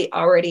probably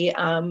already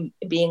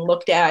being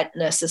looked at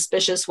in a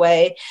suspicious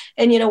way.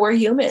 And, we're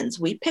humans.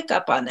 We pick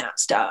up on that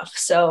stuff.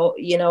 So,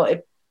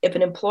 if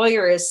an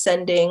employer is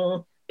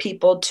sending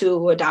people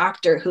to a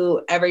doctor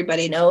who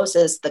everybody knows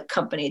is the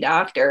company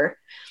doctor,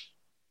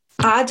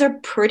 odds are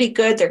pretty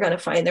good they're going to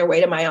find their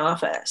way to my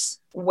office.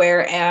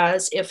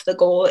 Whereas if the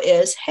goal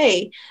is,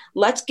 hey,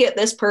 let's get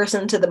this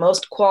person to the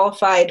most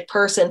qualified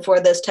person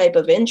for this type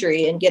of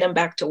injury and get them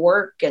back to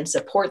work and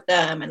support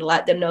them and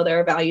let them know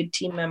they're a valued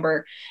team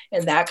member,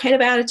 and that kind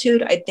of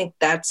attitude, I think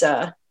that's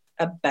a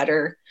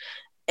better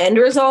end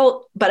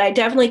result. But I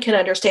definitely can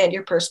understand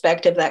your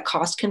perspective that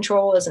cost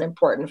control is an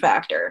important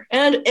factor.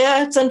 And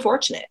it's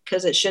unfortunate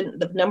because it shouldn't.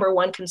 The number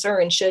one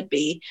concern should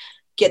be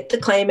get the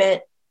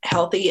claimant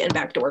healthy and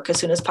back to work as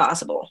soon as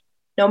possible,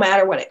 no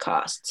matter what it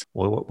costs.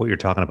 Well, what you're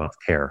talking about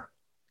is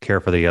care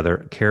for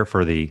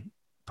the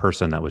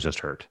person that was just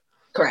hurt.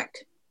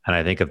 Correct. And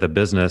I think if the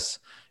business,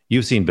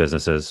 you've seen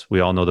businesses, we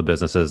all know the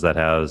businesses that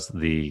has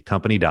the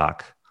company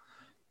doc,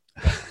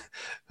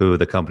 who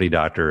the company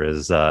doctor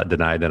is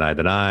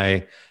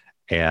deny,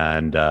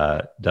 and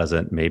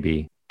doesn't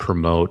maybe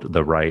promote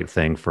the right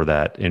thing for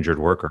that injured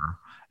worker.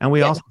 And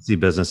we also see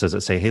businesses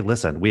that say, hey,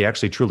 listen, we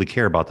actually truly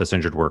care about this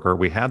injured worker.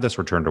 We have this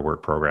return to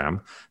work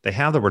program. They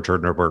have the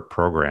return to work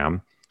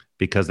program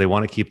because they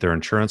want to keep their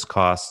insurance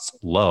costs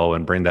low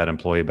and bring that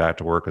employee back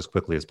to work as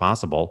quickly as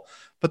possible.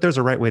 But there's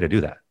a right way to do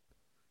that.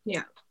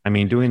 Yeah. I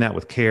mean, doing that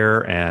with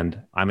care.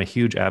 And I'm a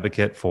huge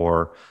advocate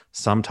for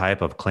some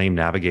type of claim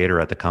navigator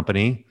at the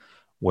company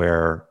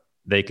where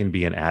they can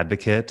be an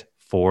advocate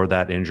for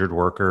that injured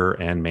worker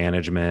and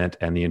management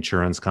and the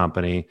insurance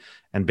company,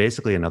 and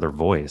basically another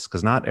voice,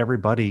 because not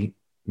everybody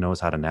knows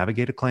how to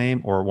navigate a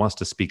claim or wants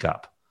to speak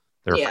up.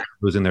 They're afraid of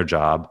losing their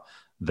job.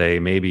 They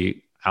may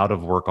be out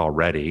of work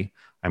already.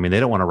 I mean,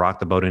 they don't want to rock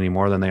the boat any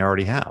more than they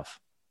already have.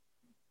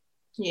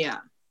 Yeah.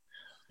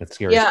 It's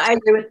scary. Yeah, I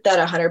agree with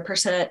that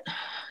 100%.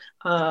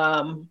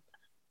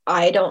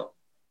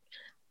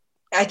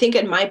 I think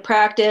in my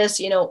practice,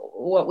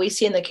 what we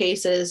see in the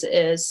cases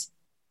is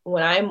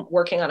when I'm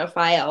working on a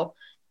file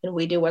and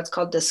we do what's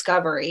called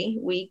discovery,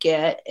 we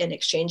get an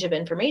exchange of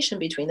information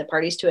between the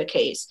parties to a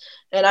case.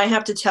 And I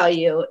have to tell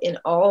you, in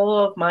all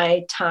of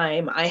my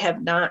time, I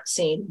have not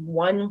seen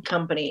one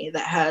company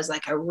that has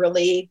like a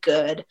really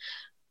good,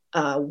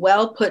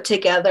 well put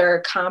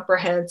together,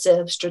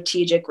 comprehensive,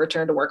 strategic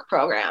return to work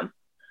program.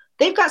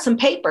 They've got some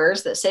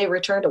papers that say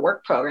return to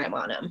work program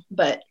on them,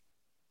 but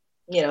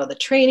the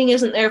training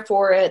isn't there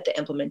for it. The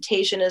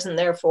implementation isn't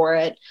there for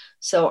it.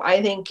 So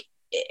I think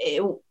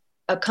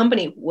a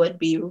company would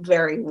be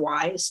very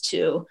wise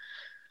to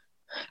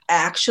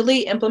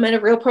actually implement a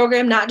real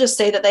program, not just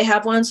say that they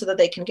have one so that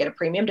they can get a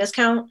premium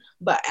discount,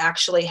 but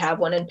actually have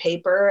one in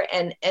paper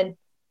and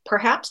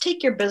perhaps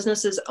take your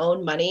business's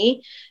own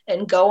money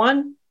and go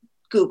on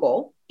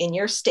Google in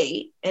your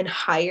state and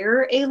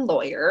hire a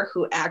lawyer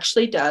who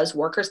actually does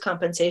workers'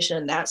 compensation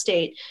in that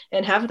state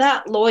and have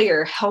that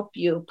lawyer help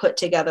you put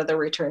together the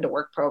return to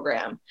work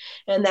program.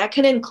 And that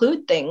can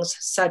include things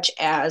such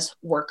as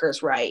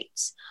workers'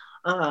 rights,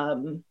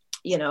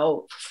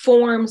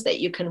 forms that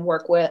you can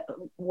work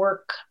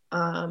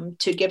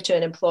to give to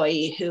an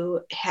employee who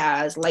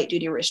has light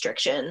duty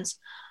restrictions.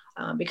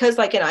 Because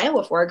like in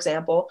Iowa, for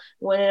example,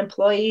 when an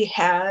employee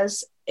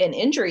has an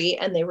injury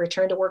and they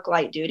return to work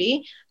light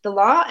duty, the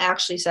law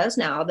actually says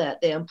now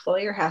that the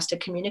employer has to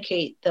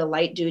communicate the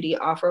light duty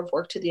offer of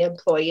work to the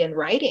employee in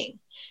writing.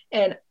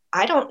 And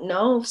I don't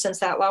know, since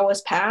that law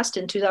was passed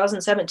in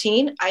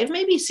 2017, I've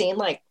maybe seen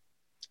like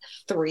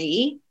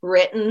 3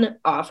 written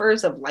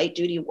offers of light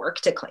duty work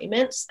to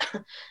claimants.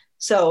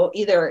 So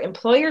either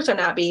employers are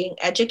not being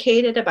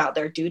educated about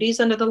their duties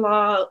under the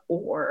law,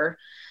 or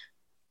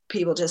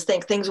people just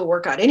think things will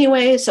work out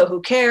anyway. So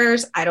who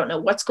cares? I don't know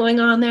what's going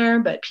on there,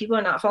 but people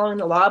are not following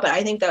the law. But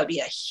I think that would be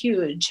a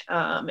huge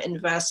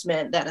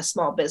investment that a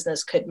small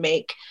business could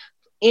make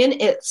in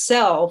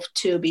itself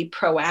to be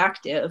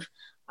proactive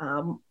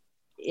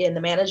in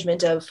the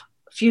management of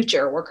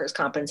future workers'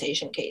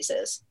 compensation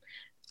cases.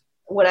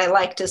 Would I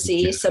like to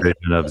see some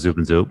division of Zupp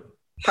and Zupp?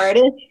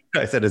 Pardon?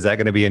 I said, is that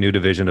going to be a new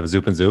division of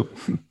Zupp and Zupp?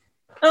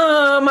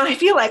 I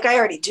feel like I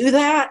already do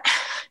that.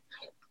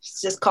 It's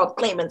just called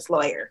claimant's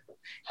lawyer.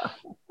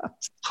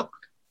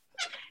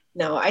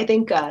 No, I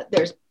think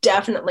there's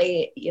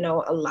definitely,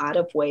 a lot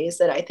of ways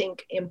that I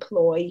think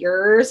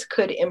employers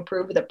could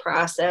improve the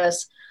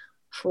process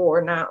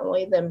for not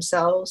only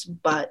themselves,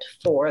 but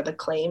for the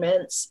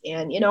claimants.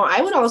 And,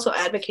 I would also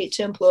advocate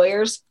to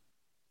employers,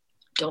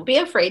 don't be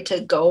afraid to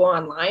go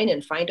online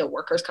and find a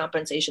workers'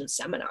 compensation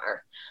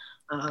seminar,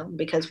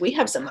 because we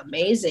have some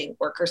amazing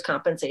workers'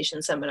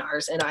 compensation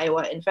seminars in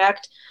Iowa. In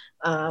fact,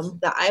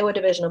 the Iowa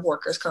Division of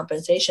Workers'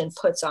 Compensation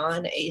puts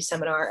on a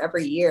seminar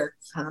every year.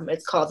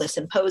 It's called the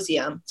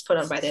Symposium. It's put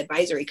on by the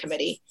advisory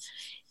committee.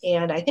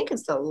 And I think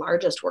it's the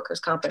largest workers'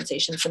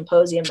 compensation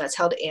symposium that's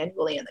held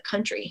annually in the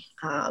country.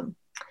 And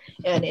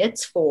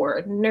it's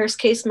for nurse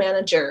case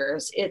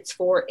managers. It's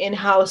for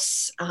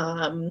in-house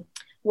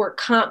work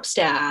comp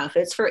staff.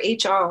 It's for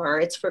HR.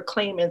 It's for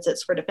claimants.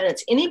 It's for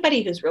defendants.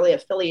 Anybody who's really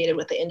affiliated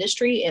with the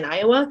industry in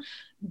Iowa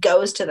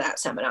goes to that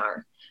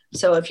seminar.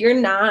 So if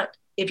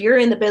if you're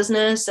in the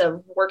business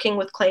of working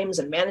with claims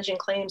and managing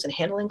claims and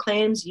handling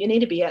claims, you need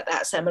to be at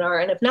that seminar.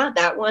 And if not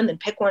that one, then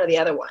pick one of the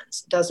other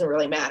ones. It doesn't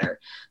really matter.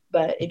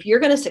 But if you're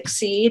going to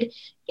succeed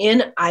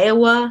in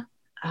Iowa,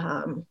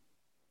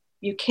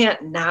 you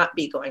can't not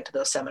be going to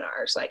those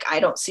seminars. Like, I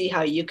don't see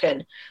how you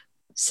can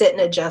sit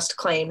and adjust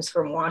claims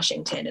from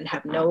Washington and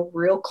have no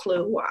real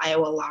clue what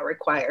Iowa law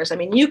requires. I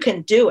mean, you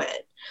can do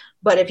it,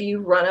 but if you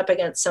run up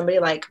against somebody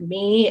like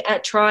me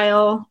at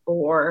trial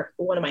or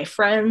one of my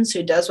friends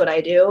who does what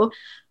I do,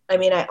 I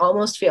mean, I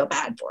almost feel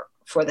bad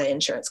for the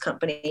insurance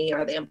company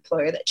or the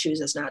employer that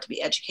chooses not to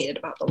be educated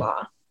about the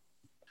law.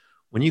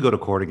 When you go to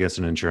court against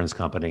an insurance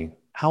company,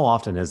 how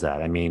often is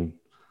that? I mean,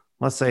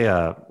 let's say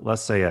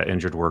a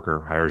injured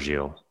worker hires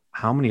you.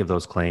 How many of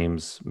those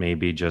claims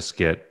maybe just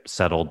get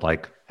settled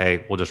like,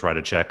 hey, we'll just write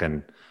a check,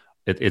 and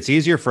it's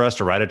easier for us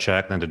to write a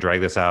check than to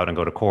drag this out and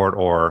go to court?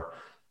 Or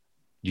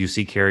do you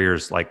see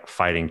carriers like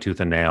fighting tooth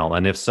and nail?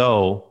 And if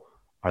so,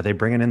 are they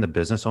bringing in the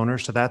business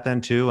owners to that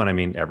then too? And I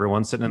mean,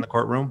 everyone's sitting in the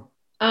courtroom?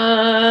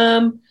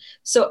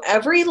 So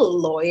every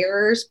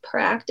lawyer's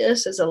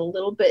practice is a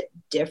little bit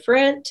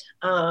different.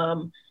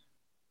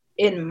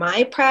 In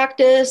my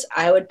practice,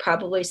 I would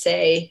probably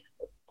say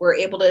we're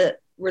able to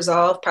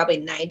resolve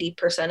probably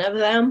 90% of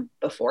them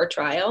before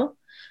trial.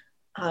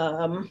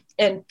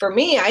 And for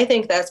me, I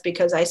think that's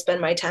because I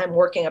spend my time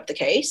working up the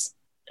case.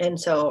 And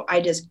so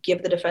I just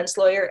give the defense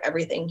lawyer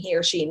everything he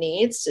or she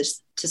needs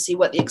to see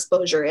what the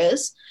exposure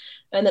is.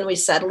 And then we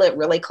settle it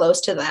really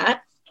close to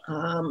that.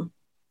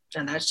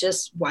 And that's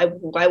just why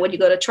would you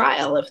go to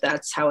trial if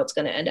that's how it's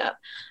going to end up?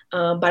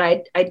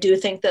 But I do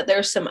think that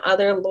there's some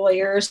other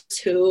lawyers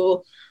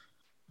who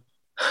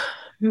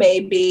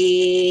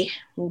maybe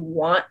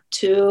want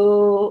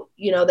to,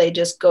 they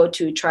just go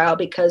to trial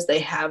because they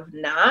have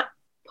not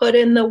put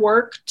in the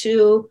work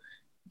to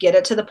get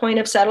it to the point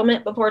of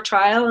settlement before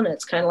trial. And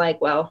it's kind of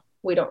like, well,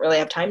 we don't really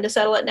have time to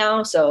settle it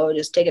now, so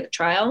just take it to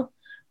trial.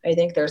 I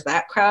think there's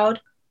that crowd.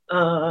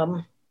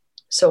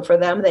 So for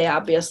them, they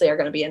obviously are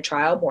going to be in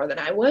trial more than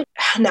I would.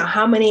 Now,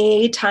 how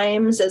many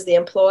times is the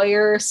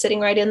employer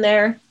sitting right in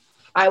there?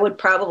 I would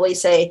probably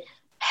say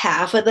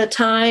half of the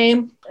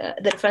time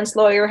the defense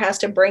lawyer has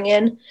to bring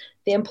in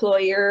the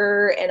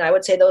employer. And I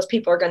would say those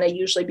people are going to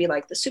usually be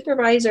like the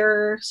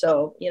supervisor.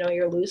 So,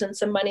 you're losing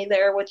some money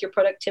there with your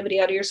productivity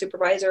out of your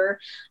supervisor.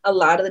 A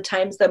lot of the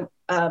times the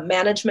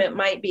management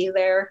might be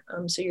there.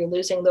 So you're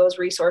losing those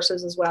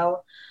resources as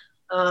well.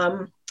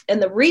 And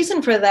the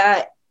reason for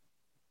that,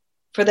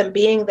 for them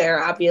being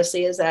there,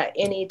 obviously, is that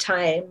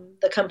anytime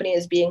the company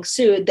is being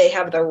sued, they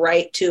have the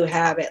right to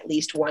have at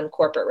least one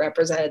corporate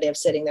representative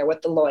sitting there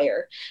with the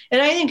lawyer.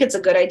 And I think it's a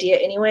good idea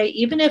anyway,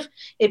 even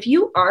if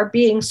you are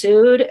being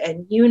sued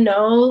and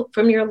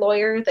from your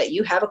lawyer that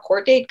you have a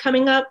court date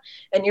coming up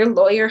and your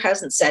lawyer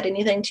hasn't said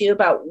anything to you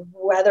about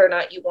whether or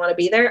not you want to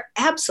be there,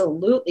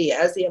 absolutely,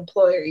 as the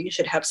employer, you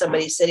should have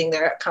somebody sitting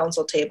there at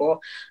counsel table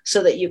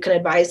so that you can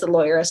advise the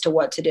lawyer as to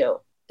what to do.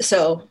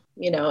 So,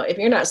 if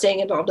you're not staying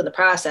involved in the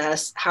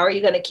process, how are you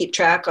going to keep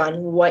track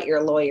on what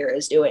your lawyer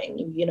is doing?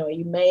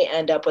 You may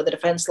end up with a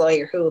defense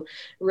lawyer who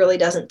really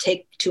doesn't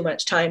take too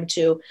much time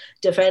to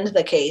defend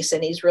the case.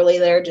 And he's really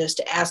there just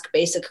to ask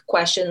basic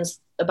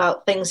questions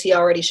about things he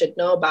already should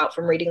know about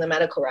from reading the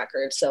medical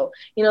records. So,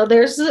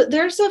 there's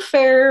a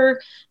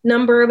fair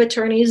number of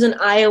attorneys in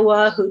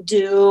Iowa who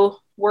do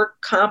work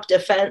comp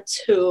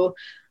defense who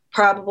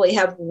probably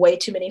have way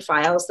too many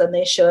files than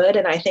they should.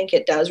 And I think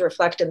it does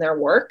reflect in their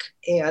work.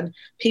 And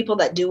people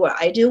that do what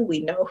I do,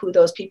 we know who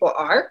those people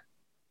are.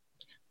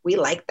 We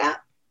like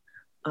that.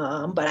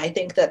 But I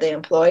think that the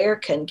employer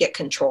can get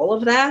control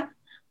of that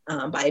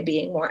by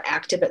being more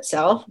active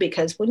itself,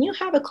 because when you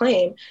have a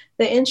claim,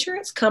 the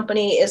insurance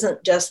company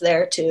isn't just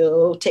there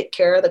to take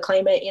care of the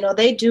claimant.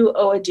 They do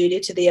owe a duty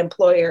to the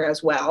employer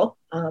as well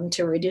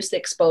to reduce the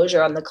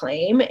exposure on the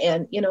claim.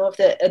 And, if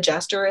the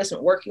adjuster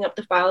isn't working up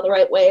the file the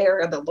right way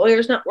or the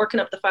lawyer's not working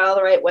up the file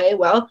the right way,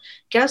 well,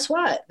 guess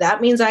what?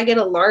 That means I get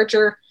a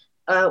larger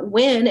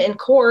win in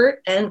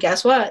court. And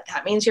guess what?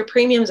 That means your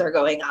premiums are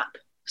going up.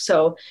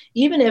 So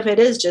even if it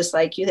is just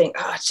like you think,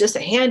 oh, it's just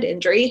a hand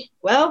injury.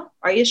 Well,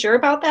 are you sure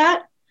about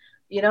that?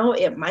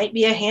 It might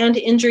be a hand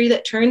injury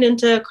that turned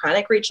into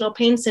chronic regional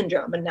pain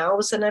syndrome. And now all of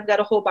a sudden I've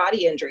got a whole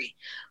body injury.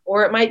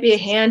 Or it might be a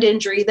hand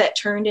injury that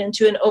turned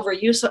into an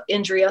overuse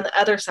injury on the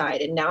other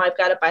side. And now I've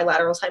got a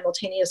bilateral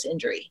simultaneous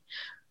injury.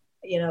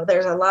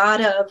 There's a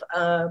lot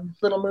of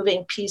little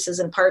moving pieces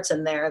and parts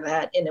in there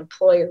that an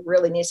employer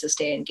really needs to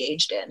stay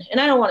engaged in. And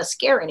I don't want to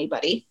scare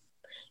anybody.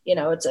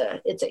 It's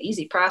an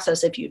easy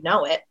process if you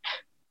know it,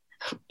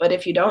 but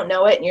if you don't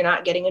know it and you're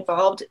not getting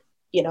involved,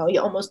 you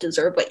almost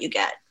deserve what you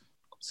get.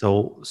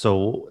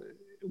 So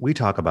we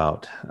talk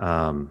about,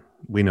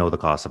 we know the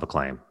cost of a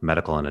claim,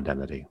 medical and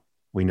indemnity.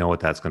 We know what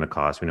that's going to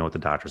cost. We know what the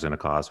doctor's going to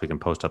cost. We can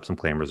post up some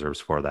claim reserves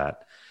for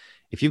that.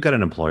 If you've got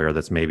an employer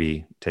that's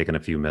maybe taken a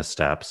few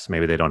missteps,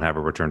 maybe they don't have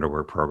a return to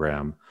work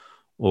program,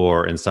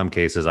 or in some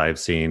cases I've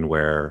seen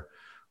where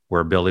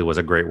Billy was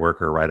a great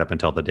worker right up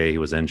until the day he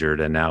was injured,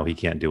 and now he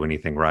can't do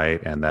anything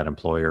right, and that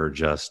employer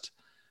just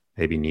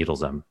maybe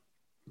needles him.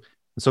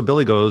 So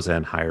Billy goes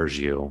and hires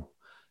you,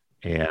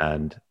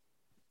 and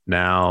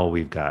now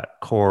we've got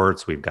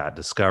courts, we've got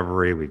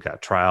discovery, we've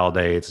got trial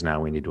dates.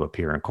 Now we need to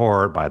appear in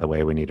court. By the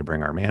way, we need to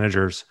bring our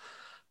managers.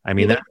 I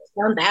mean, You make it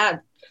sound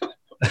bad.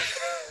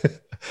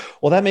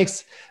 well,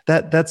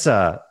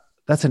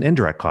 that's an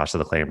indirect cost of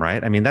the claim,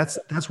 right? I mean, that's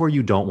where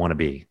you don't want to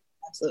be.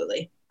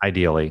 Absolutely.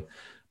 Ideally,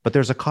 but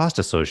there's a cost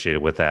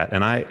associated with that.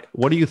 And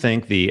what do you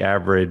think the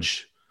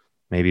average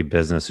maybe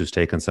business who's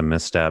taken some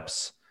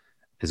missteps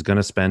is going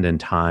to spend in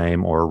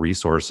time or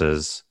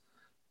resources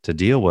to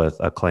deal with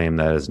a claim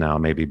that is now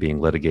maybe being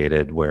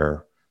litigated,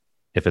 where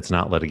if it's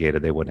not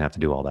litigated, they wouldn't have to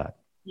do all that?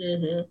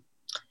 Mm-hmm.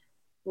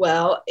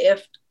 Well,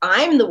 if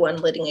I'm the one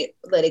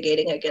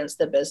litigating against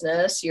the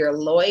business, your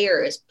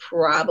lawyer is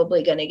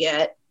probably going to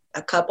get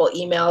a couple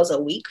emails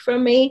a week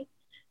from me,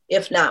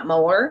 if not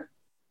more.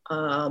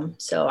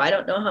 So I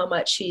don't know how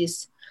much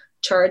he's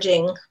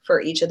charging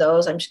for each of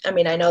those. I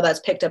mean, I know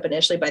that's picked up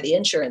initially by the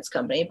insurance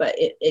company, but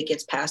it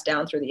gets passed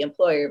down through the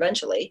employer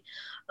eventually.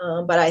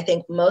 But I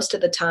think most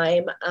of the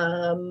time,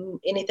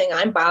 anything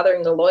I'm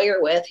bothering the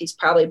lawyer with, he's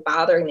probably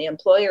bothering the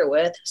employer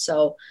with.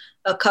 So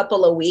a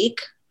couple a week.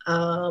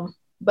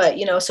 But,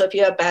 so if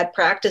you have bad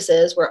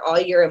practices where all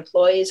your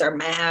employees are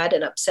mad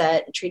and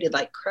upset and treated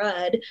like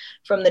crud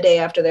from the day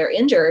after they're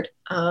injured,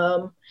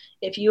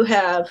 if you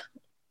have,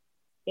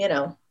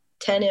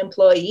 10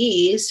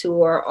 employees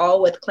who are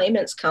all with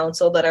claimants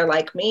counsel that are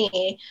like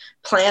me,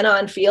 plan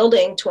on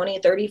fielding 20,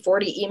 30,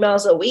 40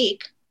 emails a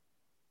week.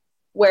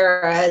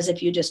 Whereas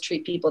if you just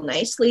treat people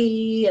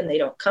nicely and they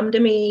don't come to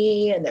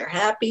me and they're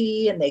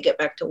happy and they get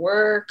back to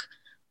work,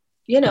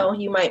 you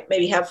might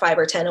maybe have 5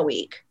 or 10 a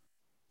week.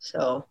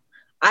 So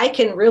I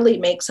can really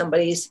make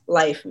somebody's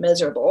life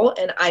miserable,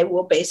 and I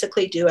will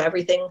basically do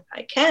everything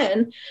I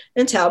can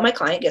until my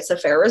client gets a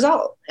fair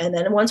result. And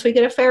then once we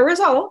get a fair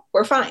result,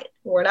 we're fine.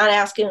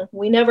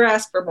 We never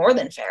ask for more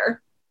than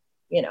fair.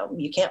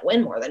 You can't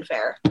win more than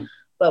fair,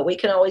 but we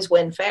can always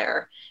win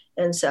fair.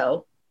 And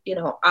so,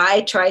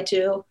 I try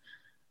to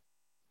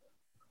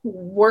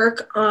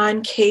work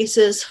on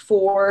cases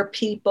for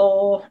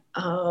people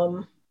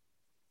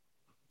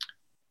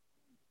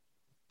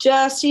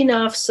just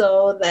enough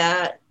so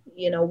that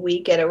we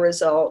get a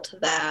result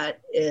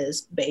that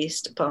is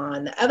based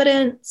upon the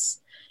evidence.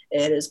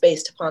 It is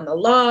based upon the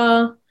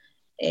law.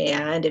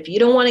 And if you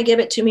don't want to give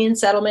it to me in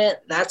settlement,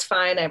 that's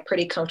fine. I'm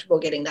pretty comfortable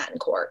getting that in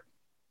court.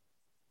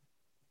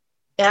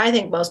 And I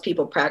think most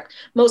people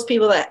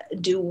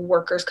that do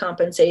workers'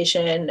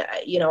 compensation,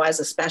 as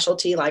a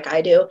specialty like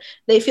I do,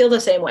 they feel the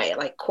same way.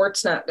 Like,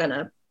 court's not going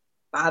to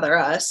bother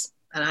us.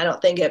 And I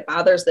don't think it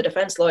bothers the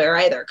defense lawyer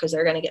either, because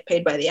they're going to get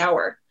paid by the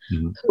hour.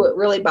 Mm-hmm. Who it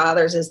really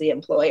bothers is the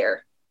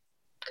employer,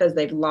 because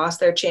they've lost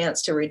their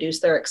chance to reduce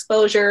their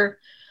exposure.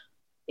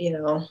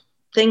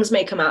 Things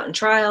may come out in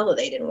trial that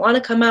they didn't want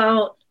to come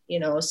out.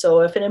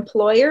 So if an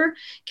employer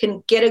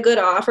can get a good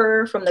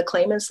offer from the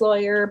claimant's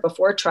lawyer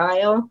before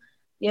trial,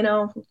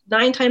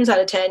 9 times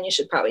out of 10, you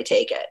should probably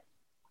take it.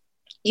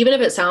 Even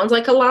if it sounds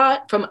like a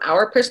lot, from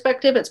our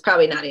perspective, it's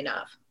probably not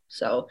enough.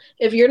 So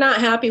if you're not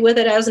happy with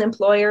it as an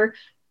employer,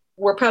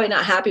 we're probably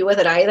not happy with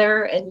it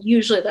either. And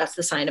usually that's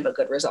the sign of a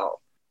good result.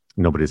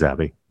 Nobody's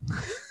happy.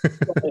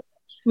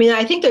 I mean,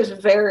 I think there's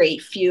very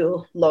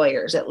few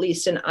lawyers, at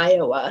least in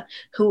Iowa,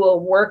 who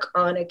will work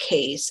on a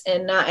case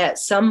and not at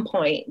some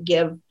point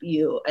give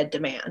you a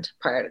demand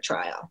prior to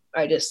trial.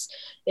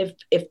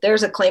 If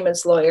there's a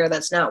claimant's lawyer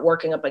that's not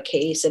working up a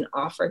case and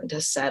offering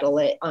to settle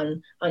it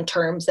on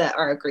terms that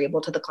are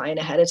agreeable to the client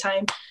ahead of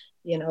time,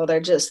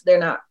 they're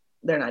not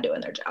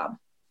doing their job,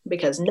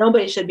 because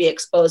nobody should be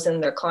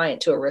exposing their client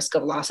to a risk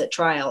of loss at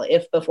trial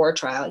if before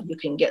trial you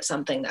can get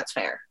something that's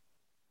fair.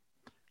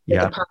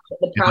 Yeah,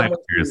 the problem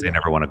is they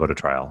never want to go to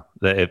trial.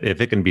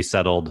 If it can be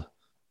settled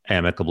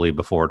amicably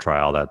before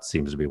trial, that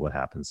seems to be what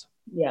happens.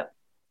 Yeah.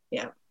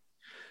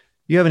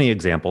 You have any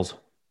examples?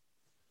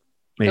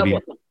 Maybe.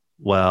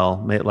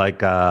 Well, do you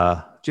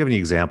have any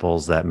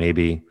examples that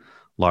maybe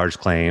large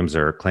claims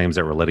or claims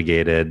that were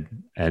litigated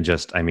and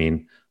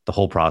the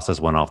whole process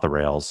went off the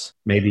rails?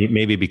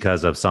 Maybe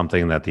because of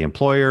something that the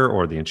employer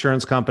or the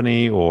insurance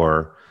company,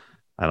 or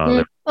I don't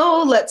know.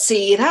 Oh, let's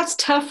see. That's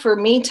tough for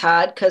me,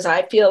 Todd, because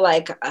I feel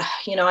like,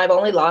 I've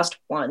only lost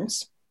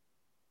once,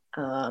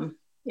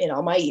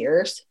 my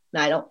years.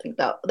 And I don't think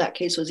that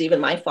case was even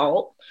my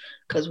fault,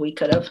 because we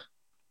could have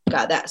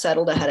got that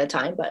settled ahead of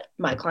time. But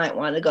my client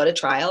wanted to go to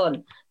trial,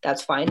 and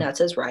that's fine. That's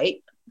his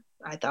right.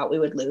 I thought we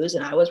would lose,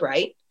 and I was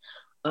right.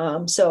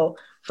 So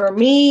for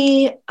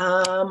me,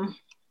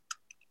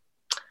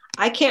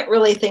 I can't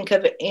really think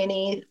of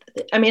any.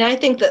 I mean, I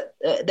think that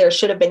there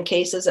should have been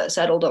cases that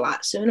settled a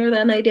lot sooner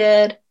than they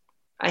did.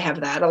 I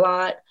have that a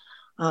lot.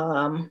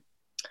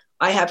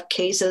 I have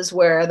cases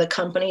where the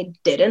company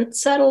didn't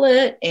settle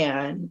it,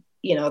 and,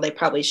 they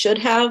probably should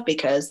have,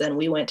 because then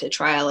we went to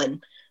trial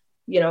and,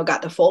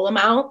 got the full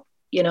amount,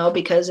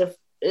 because if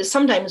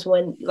sometimes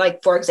when,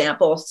 like, for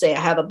example, say I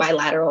have a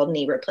bilateral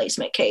knee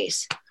replacement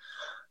case.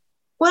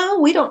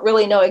 Well, we don't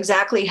really know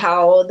exactly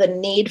how the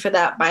need for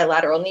that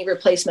bilateral knee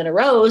replacement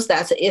arose.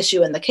 That's an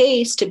issue in the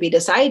case to be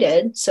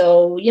decided.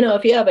 So,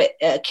 if you have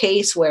a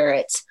case where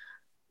it's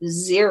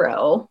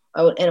zero,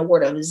 an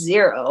award of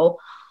zero,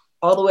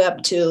 all the way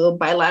up to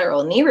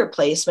bilateral knee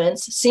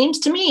replacements, seems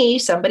to me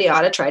somebody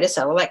ought to try to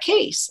settle that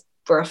case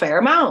for a fair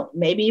amount,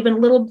 maybe even a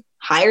little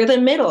higher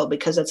than middle,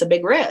 because it's a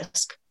big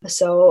risk.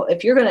 So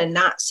if you're going to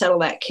not settle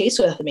that case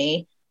with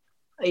me,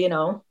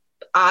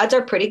 odds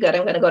are pretty good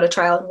I'm going to go to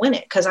trial and win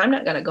it, because I'm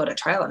not going to go to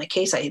trial in a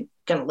case I'm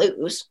going to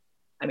lose.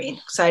 I mean,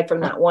 aside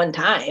from that one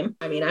time,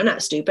 I'm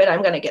not stupid.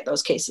 I'm going to get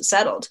those cases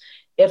settled.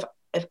 If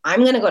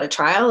I'm going to go to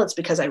trial, it's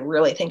because I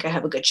really think I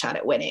have a good shot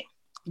at winning.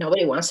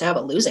 Nobody wants to have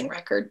a losing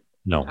record.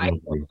 No.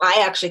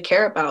 I actually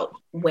care about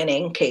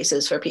winning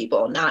cases for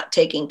people, not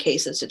taking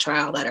cases to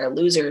trial that are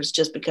losers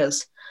just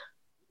because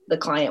the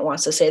client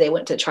wants to say they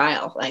went to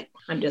trial. Like,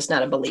 I'm just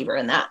not a believer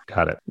in that.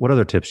 Got it. What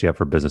other tips do you have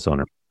for business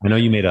owner? I know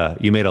you made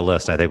a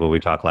list, I think, when we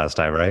talked last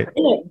time, right?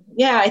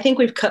 Yeah, I think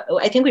we've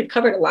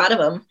covered a lot of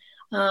them.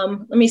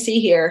 Let me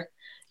see here.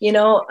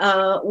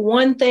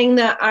 One thing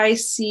that I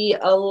see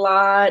a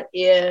lot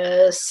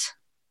is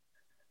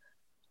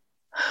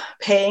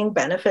paying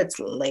benefits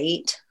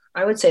late.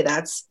 I would say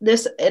that's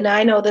this, and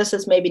I know this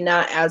is maybe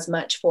not as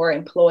much for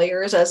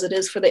employers as it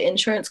is for the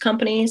insurance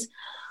companies,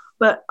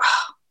 but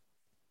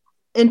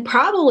in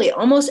probably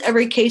almost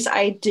every case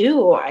I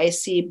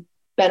see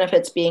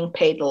benefits being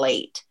paid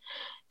late.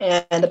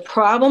 And the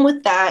problem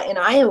with that in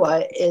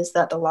Iowa is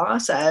that the law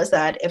says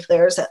that if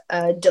there's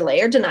a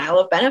delay or denial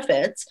of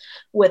benefits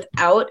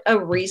without a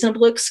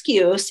reasonable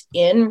excuse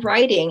in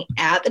writing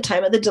at the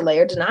time of the delay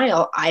or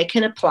denial, I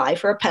can apply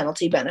for a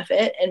penalty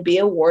benefit and be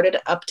awarded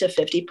up to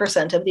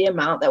 50% of the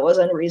amount that was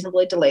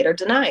unreasonably delayed or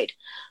denied.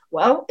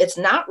 Well, it's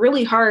not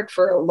really hard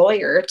for a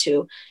lawyer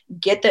to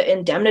get the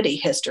indemnity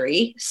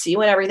history, see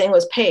when everything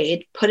was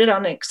paid, put it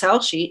on an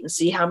Excel sheet, and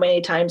see how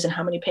many times and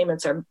how many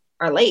payments are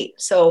late.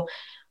 So,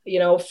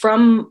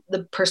 from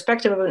the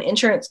perspective of an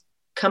insurance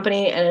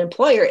company and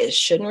employer, it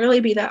shouldn't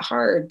really be that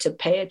hard to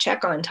pay a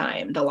check on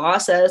time. The law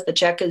says the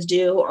check is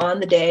due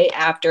on the day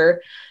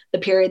after the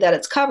period that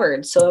it's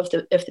covered. So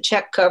if the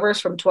check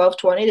covers from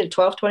 12/20 to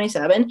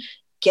 12/27,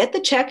 get the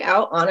check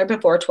out on or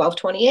before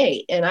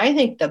 12/28. And I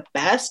think the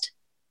best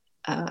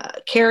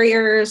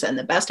carriers and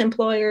the best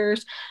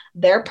employers,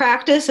 their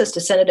practice is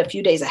to send it a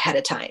few days ahead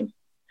of time.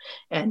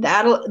 And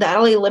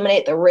that'll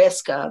eliminate the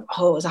risk of, it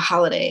was a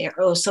holiday,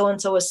 or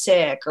so-and-so was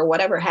sick, or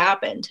whatever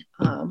happened.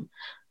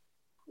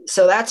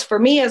 So that's, for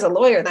me as a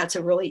lawyer, that's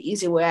a really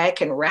easy way I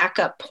can rack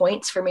up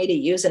points for me to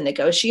use in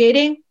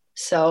negotiating.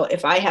 So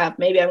if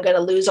maybe I'm going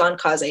to lose on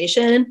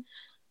causation,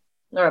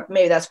 or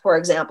maybe that's, for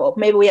example,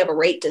 maybe we have a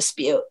rate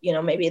dispute,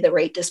 maybe the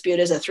rate dispute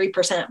is a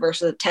 3%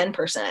 versus a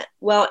 10%.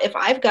 Well, if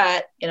I've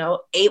got,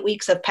 8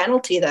 weeks of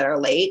penalty that are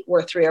late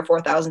worth $3,000 or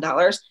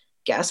 $4,000,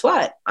 guess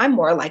what? I'm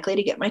more likely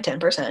to get my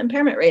 10%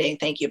 impairment rating.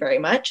 Thank you very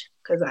much,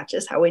 because that's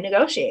just how we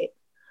negotiate.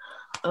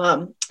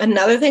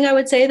 Another thing I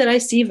would say that I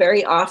see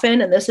very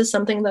often, and this is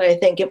something that I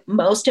think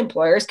most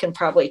employers can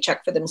probably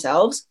check for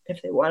themselves if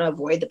they want to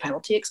avoid the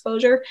penalty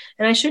exposure.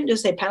 And I shouldn't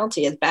just say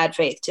penalty, is bad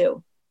faith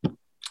too,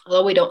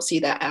 although we don't see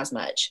that as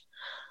much.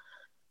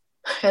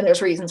 And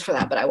there's reasons for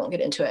that, but I won't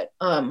get into it.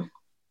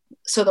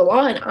 So the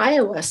law in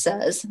Iowa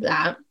says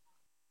that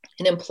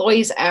an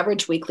employee's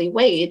average weekly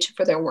wage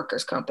for their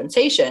workers'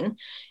 compensation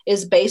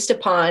is based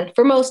upon,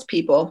 for most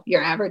people,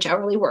 your average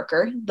hourly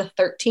worker, the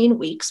 13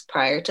 weeks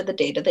prior to the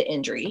date of the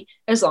injury,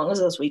 as long as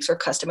those weeks are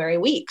customary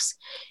weeks.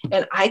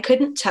 And I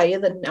couldn't tell you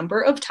the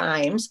number of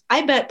times,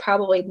 I bet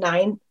probably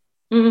 9,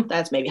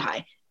 that's maybe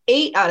high,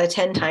 8 out of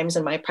 10 times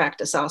in my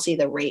practice, I'll see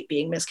the rate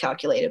being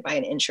miscalculated by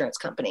an insurance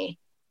company.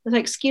 I'm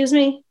like, excuse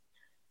me?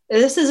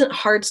 This isn't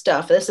hard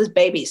stuff. This is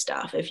baby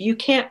stuff. If you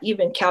can't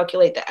even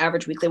calculate the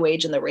average weekly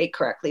wage and the rate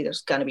correctly,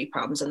 there's going to be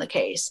problems in the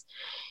case.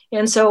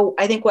 And so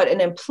I think what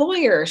an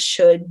employer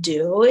should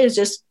do is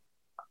just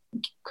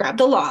grab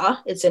the law.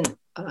 It's in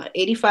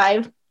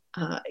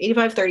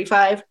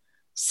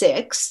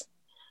 8535-6,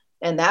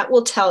 and that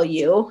will tell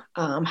you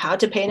how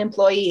to pay an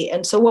employee.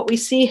 And so what we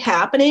see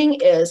happening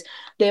is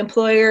the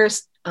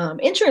employer's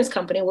insurance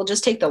company will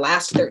just take the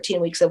last 13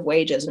 weeks of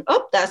wages and,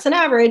 that's an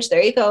average.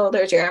 There you go.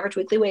 There's your average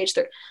weekly wage.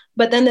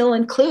 But then they'll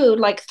include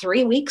like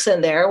 3 weeks in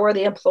there where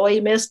the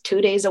employee missed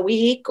 2 days a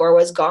week or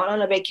was gone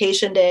on a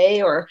vacation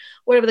day or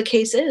whatever the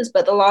case is.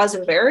 But the law is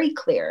very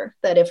clear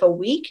that if a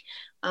week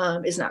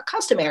is not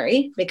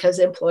customary because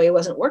the employee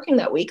wasn't working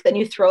that week, then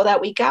you throw that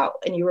week out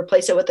and you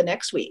replace it with the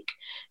next week.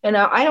 And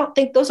I don't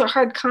think those are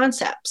hard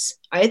concepts.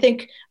 I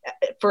think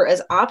for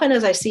as often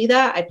as I see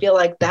that, I feel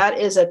like that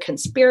is a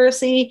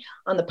conspiracy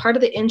on the part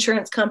of the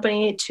insurance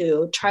company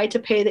to try to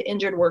pay the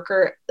injured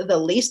worker the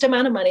least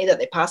amount of money that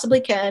they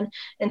possibly can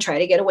and try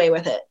to get away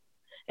with it.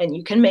 And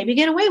you can maybe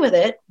get away with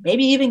it,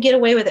 maybe even get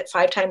away with it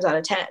 5 times out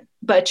of 10,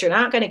 but you're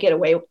not going to get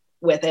away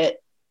with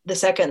it the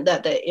second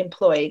that the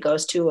employee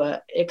goes to an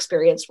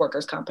experienced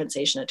workers'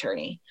 compensation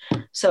attorney.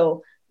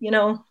 So,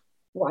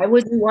 Why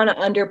would you want to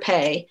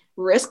underpay,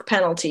 risk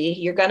penalty?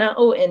 You're going to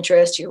owe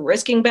interest, you're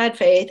risking bad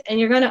faith, and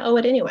you're going to owe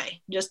it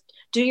anyway. Just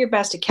do your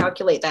best to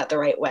calculate that the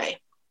right way.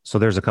 So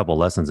there's a couple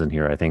lessons in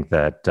here, I think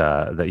that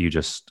you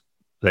just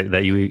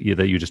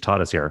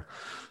taught us here.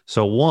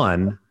 So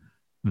one,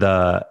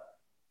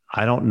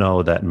 I don't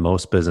know that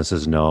most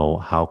businesses know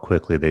how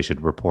quickly they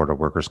should report a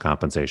workers'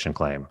 compensation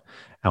claim.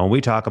 And when we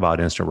talk about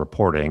instant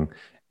reporting,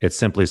 it's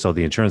simply so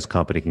the insurance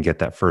company can get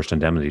that first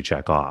indemnity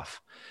check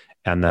off.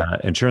 And the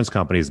insurance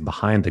company is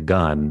behind the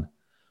gun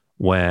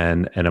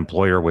when an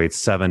employer waits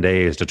 7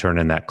 days to turn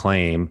in that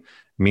claim.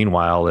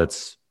 Meanwhile,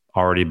 it's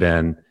already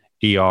been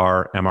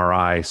ER,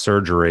 MRI,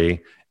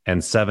 surgery,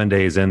 and 7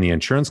 days in, the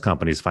insurance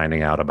company's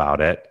finding out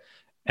about it.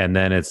 And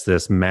then it's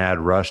this mad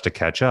rush to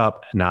catch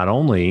up. Not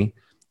only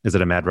is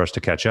it a mad rush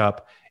to catch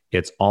up,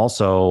 it's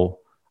also,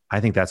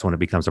 I think that's when it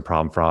becomes a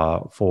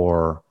problem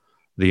for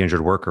the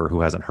injured worker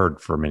who hasn't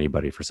heard from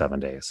anybody for 7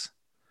 days.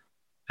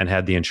 And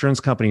had the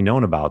insurance company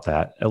known about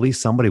that, at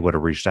least somebody would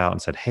have reached out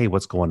and said, hey,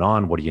 what's going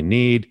on? What do you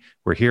need?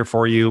 We're here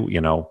for you,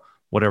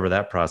 whatever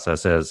that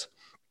process is.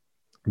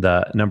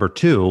 The number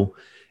two,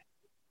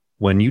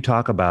 when you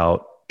talk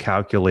about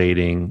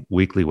calculating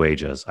weekly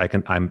wages,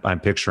 I'm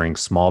picturing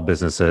small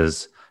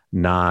businesses,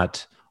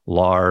 not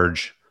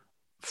large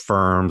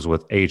firms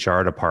with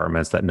HR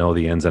departments that know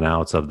the ins and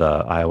outs of the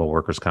Iowa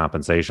workers'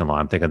 compensation law.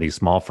 I'm thinking of these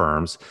small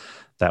firms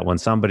that when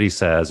somebody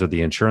says, or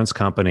the insurance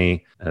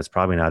company, and it's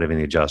probably not even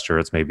the adjuster,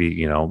 it's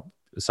maybe,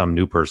 some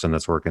new person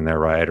that's working there,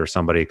 right? Or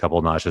somebody a couple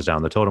of notches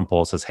down the totem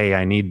pole says, hey,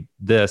 I need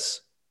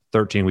this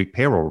 13-week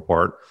payroll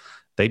report.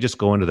 They just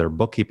go into their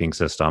bookkeeping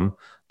system.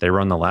 They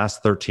run the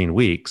last 13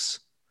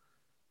 weeks.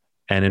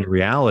 And in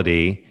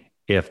reality,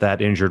 if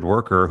that injured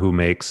worker who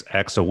makes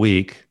X a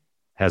week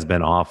has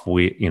been off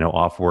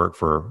work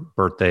for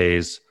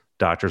birthdays,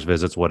 doctor's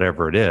visits,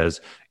 whatever it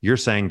is, you're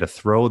saying to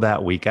throw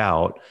that week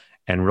out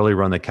and really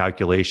run the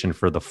calculation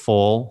for the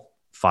full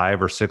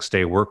 5 or 6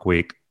 day work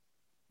week,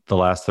 the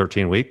last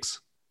 13 weeks?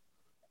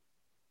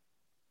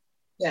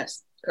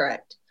 Yes,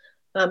 correct.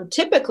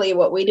 Typically,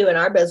 what we do in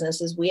our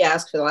business is we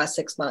ask for the last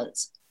 6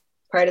 months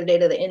prior to the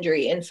date of the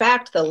injury. In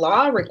fact, the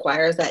law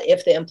requires that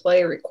if the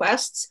employer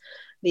requests,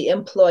 the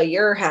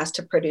employer has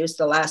to produce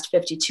the last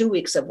 52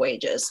 weeks of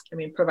wages.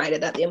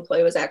 Provided that the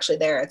employee was actually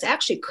there. It's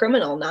actually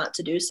criminal not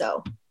to do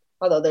so,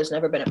 although there's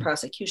never been a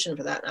prosecution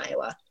for that in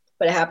Iowa,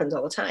 but it happens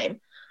all the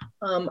time.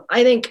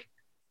 I think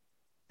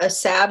a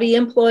savvy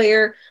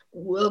employer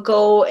will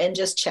go and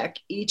just check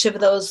each of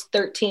those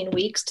 13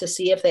 weeks to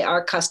see if they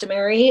are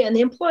customary, and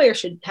the employer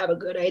should have a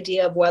good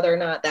idea of whether or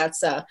not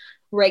that's a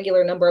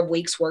regular number of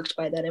weeks worked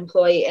by that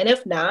employee. And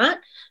if not,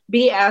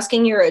 be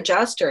asking your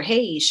adjuster,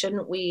 hey,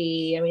 shouldn't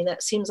we,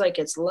 that seems like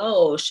it's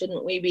low.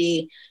 Shouldn't we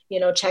be,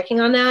 checking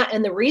on that?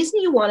 And the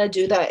reason you want to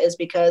do that is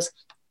because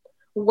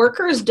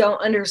workers don't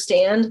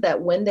understand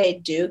that when they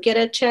do get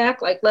a check,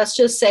 like let's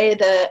just say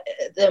the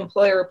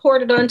employer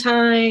reported on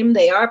time,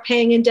 they are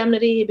paying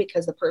indemnity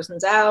because the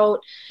person's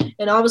out,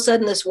 and all of a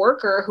sudden this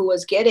worker who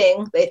was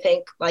getting, they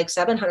think like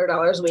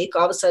 $700 a week,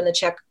 all of a sudden a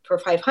check for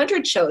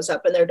 $500 shows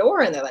up in their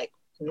door, and they're like,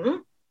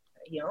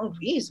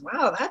 geez,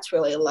 wow, that's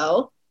really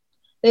low.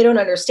 They don't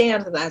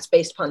understand that that's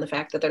based upon the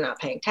fact that they're not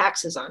paying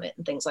taxes on it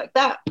and things like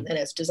that. And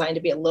it's designed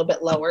to be a little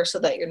bit lower so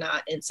that you're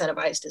not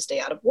incentivized to stay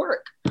out of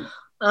work.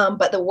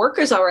 But the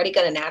worker's already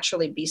going to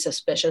naturally be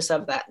suspicious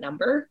of that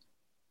number.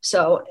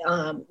 So,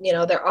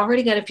 they're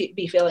already going to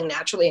be feeling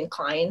naturally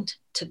inclined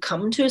to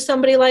come to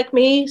somebody like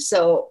me.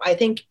 So I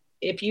think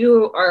if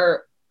you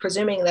are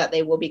presuming that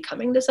they will be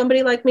coming to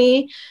somebody like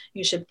me,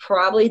 you should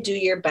probably do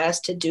your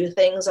best to do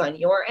things on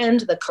your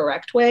end the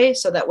correct way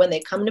so that when they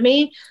come to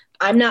me,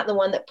 I'm not the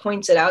one that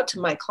points it out to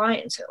my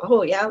clients.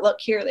 Oh yeah, look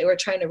here, they were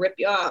trying to rip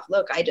you off.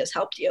 Look, I just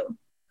helped you.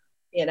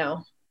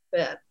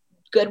 The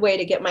good way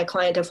to get my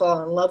client to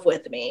fall in love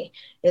with me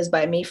is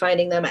by me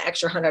finding them an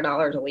extra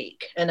 $100 a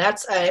week. And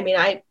that's,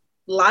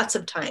 lots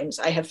of times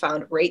I have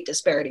found rate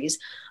disparities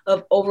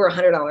of over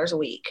 $100 a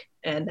week.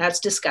 And that's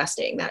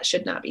disgusting. That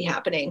should not be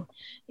happening,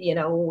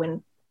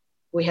 when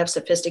we have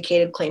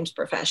sophisticated claims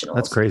professionals.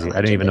 That's crazy. I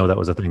didn't even know that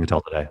was a thing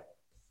until today.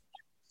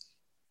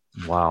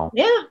 Wow.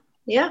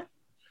 Yeah.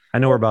 I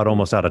know we're about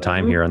almost out of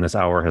time here, and this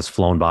hour has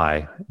flown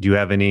by. Do you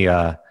have any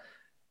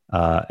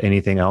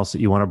anything else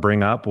that you want to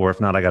bring up? Or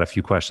if not, I got a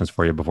few questions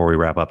for you before we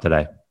wrap up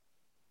today.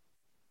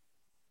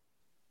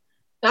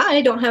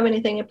 I don't have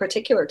anything in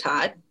particular,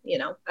 Todd.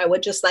 I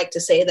would just like to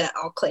say that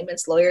all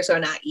claimants lawyers are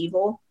not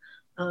evil.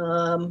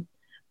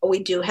 We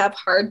do have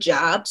hard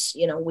jobs.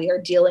 We are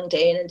dealing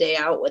day in and day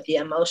out with the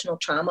emotional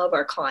trauma of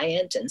our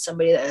client and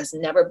somebody that has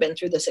never been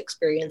through this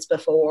experience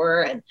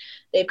before. And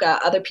they've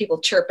got other people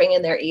chirping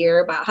in their ear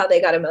about how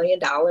they got $1 million.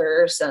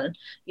 And,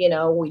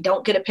 we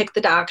don't get to pick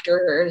the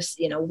doctors.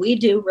 We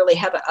do really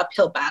have an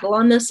uphill battle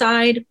on this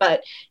side.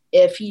 But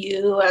if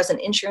you as an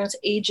insurance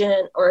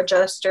agent or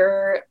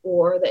adjuster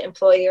or the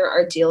employer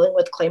are dealing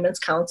with claimants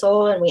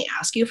counsel and we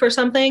ask you for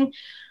something,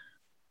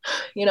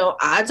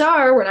 Odds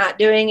are we're not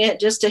doing it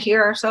just to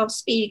hear ourselves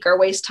speak or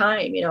waste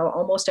time.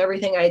 Almost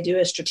everything I do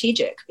is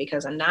strategic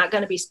because I'm not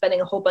going to be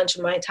spending a whole bunch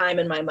of my time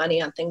and my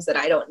money on things that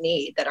I don't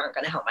need that aren't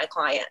going to help my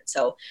client.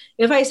 So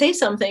if I say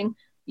something,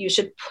 you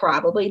should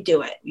probably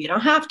do it. You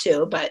don't have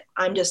to, but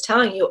I'm just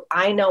telling you,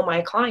 I know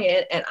my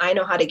client and I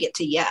know how to get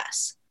to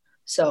yes.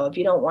 So if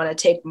you don't want to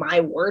take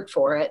my word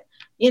for it,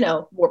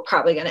 we're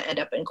probably going to end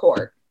up in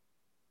court.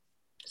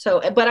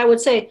 So, but I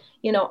would say,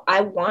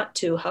 I want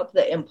to help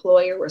the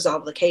employer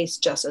resolve the case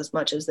just as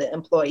much as the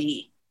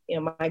employee.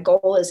 My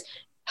goal is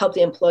help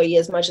the employee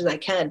as much as I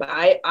can, but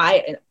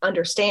I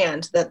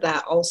understand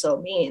that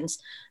also means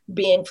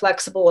being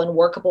flexible and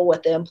workable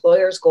with the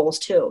employer's goals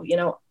too.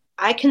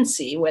 I can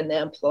see when the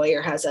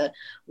employer has a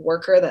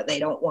worker that they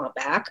don't want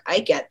back. I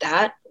get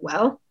that.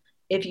 Well,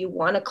 if you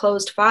want a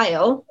closed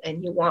file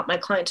and you want my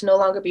client to no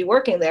longer be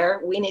working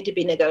there, we need to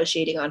be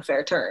negotiating on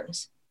fair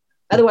terms.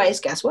 Otherwise,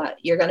 guess what?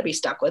 You're going to be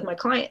stuck with my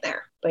client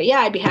there. But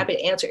yeah, I'd be happy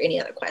to answer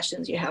any other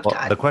questions you have,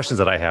 Todd. The questions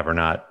that I have are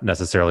not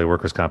necessarily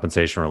workers'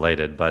 compensation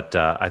related, but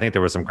I think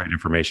there was some great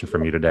information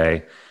from you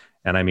today.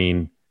 And I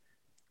mean,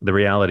 the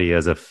reality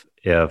is if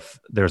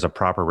there's a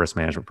proper risk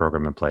management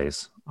program in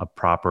place, a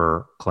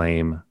proper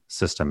claim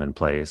system in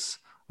place,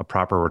 a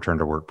proper return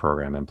to work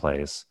program in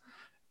place,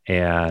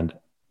 and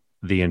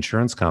the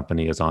insurance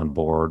company is on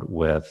board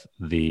with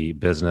the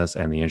business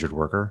and the injured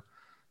worker,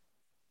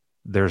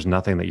 there's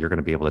nothing that you're going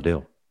to be able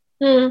to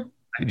do.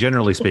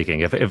 Generally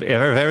speaking, if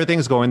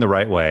everything's going the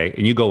right way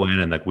and you go in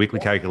and the weekly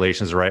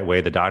calculations the right way,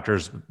 the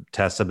doctor's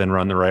tests have been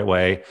run the right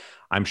way,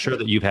 I'm sure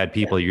that you've had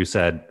people you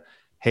said,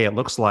 hey, it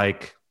looks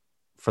like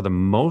for the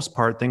most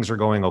part, things are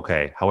going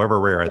okay. However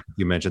rare, I think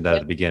you mentioned that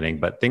at the beginning,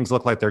 but things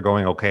look like they're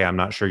going okay. I'm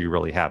not sure you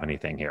really have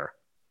anything here.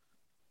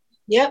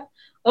 Yep.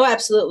 Oh,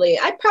 absolutely.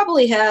 I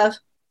probably have,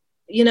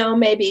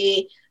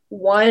 maybe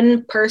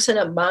one person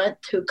a month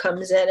who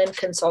comes in and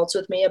consults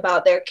with me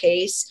about their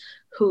case,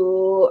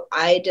 who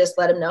I just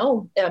let them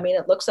know. I mean,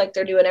 it looks like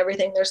they're doing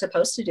everything they're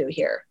supposed to do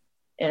here.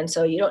 And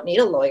so you don't need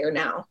a lawyer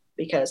now,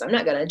 because I'm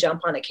not going to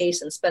jump on a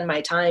case and spend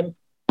my time,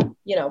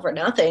 for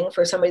nothing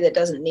for somebody that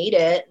doesn't need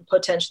it and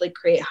potentially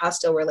create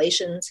hostile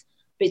relations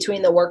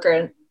between the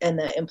worker and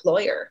the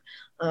employer.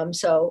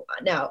 So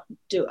now,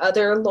 do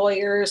other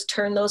lawyers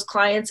turn those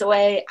clients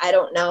away? I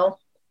don't know.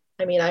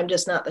 I mean, I'm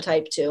just not the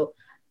type to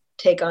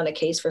take on a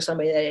case for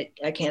somebody that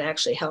I can't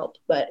actually help.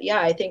 But yeah,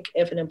 I think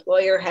if an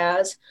employer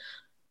has,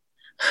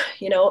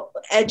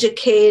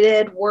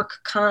 educated work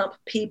comp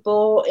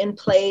people in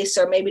place,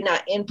 or maybe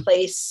not in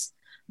place,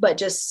 but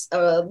just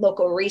a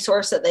local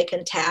resource that they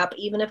can tap,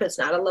 even if it's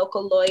not a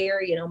local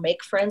lawyer,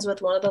 make friends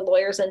with one of the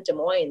lawyers in Des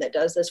Moines that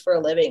does this for a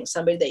living,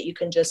 somebody that you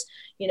can just,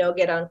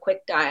 get on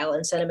quick dial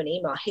and send them an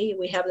email. Hey,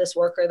 we have this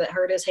worker that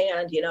hurt his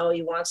hand, he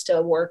wants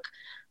to work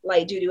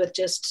light duty with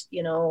just,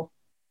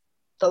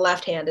 the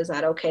left hand. Is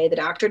that okay? The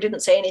doctor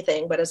didn't say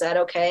anything, but is that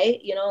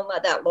okay?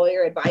 Let that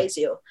lawyer advise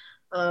you.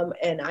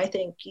 And I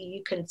think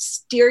you can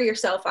steer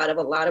yourself out of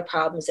a lot of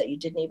problems that you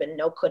didn't even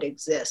know could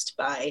exist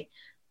by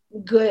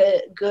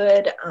good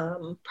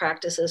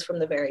practices from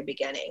the very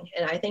beginning.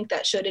 And I think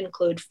that should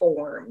include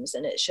forms,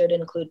 and it should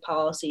include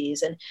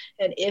policies. And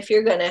if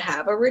you're going to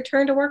have a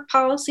return to work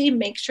policy,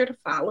 make sure to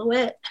follow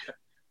it,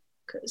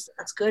 because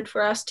that's good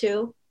for us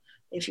too.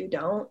 If you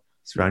don't,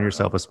 surround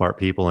yourself with smart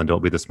people and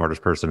don't be the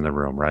smartest person in the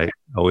room, right?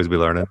 Always be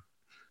learning.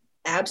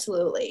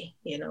 Absolutely.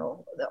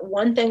 The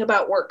one thing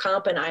about work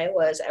comp in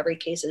Iowa is every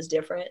case is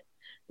different.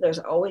 There's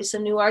always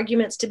some new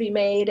arguments to be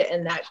made,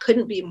 and that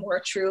couldn't be more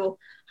true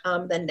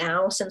than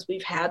now, since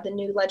we've had the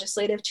new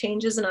legislative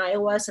changes in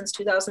Iowa since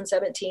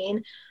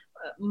 2017.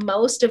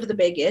 Most of the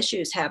big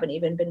issues haven't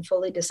even been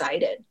fully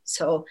decided.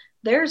 So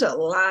there's a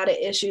lot of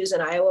issues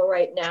in Iowa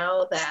right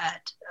now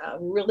that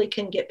really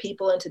can get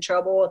people into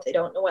trouble if they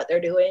don't know what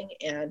they're doing.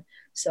 And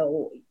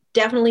so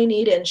definitely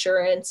need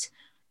insurance.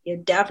 You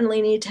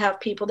definitely need to have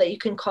people that you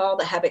can call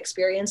that have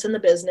experience in the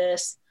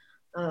business.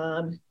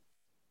 And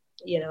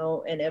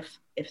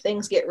if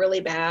things get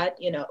really bad,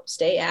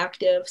 stay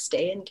active,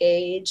 stay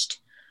engaged.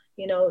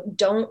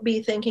 Don't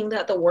be thinking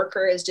that the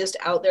worker is just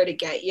out there to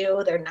get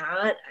you. They're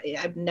not.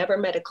 I've never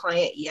met a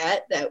client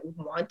yet that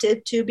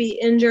wanted to be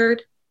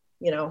injured.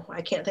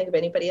 I can't think of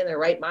anybody in their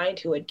right mind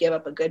who would give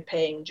up a good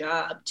paying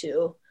job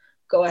to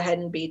go ahead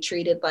and be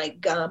treated like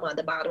gum on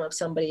the bottom of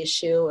somebody's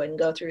shoe and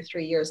go through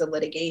 3 years of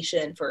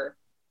litigation for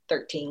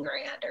 13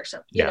 grand or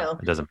something.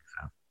 It doesn't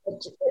matter.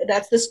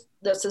 That's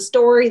the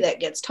story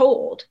that gets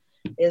told,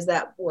 is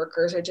that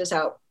workers are just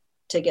out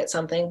to get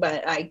something.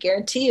 But I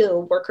guarantee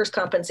you, workers'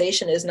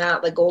 compensation is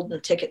not the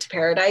golden ticket to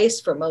paradise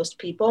for most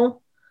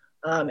people.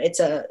 It's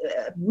a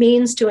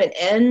means to an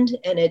end,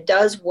 and it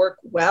does work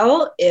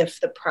well if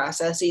the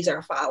processes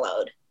are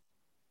followed.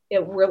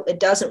 It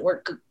doesn't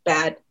work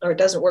bad, or it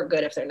doesn't work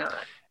good if they're not.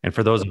 And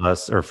for those of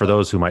us, or for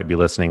those who might be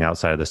listening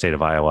outside of the state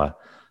of Iowa,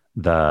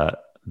 the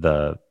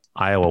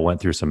Iowa went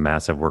through some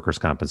massive workers'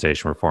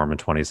 compensation reform in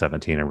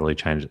 2017 and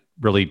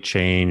really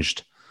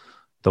changed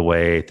the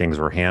way things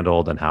were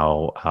handled, and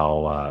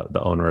how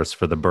the onerous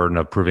for the burden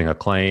of proving a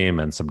claim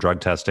and some drug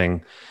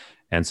testing.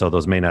 And so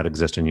those may not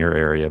exist in your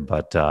area,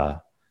 but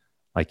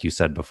like you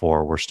said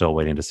before, we're still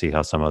waiting to see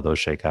how some of those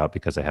shake out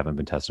because they haven't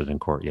been tested in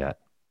court yet.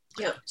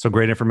 Yeah. So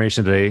great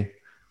information today.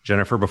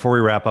 Jennifer, before we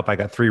wrap up, I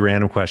got 3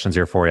 random questions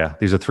here for you.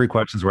 These are 3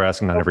 questions we're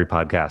asking on every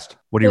podcast.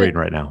 What are you reading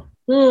right now?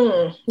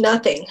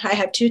 Nothing. I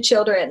have 2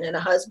 children and a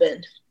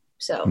husband.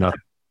 So Nothing.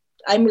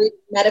 I'm reading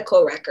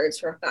medical records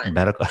for fun.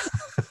 Medical.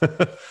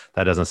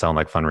 That doesn't sound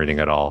like fun reading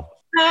at all.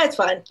 It's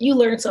fun. You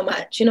learn so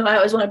much. I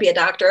always want to be a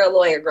doctor or a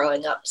lawyer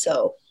growing up.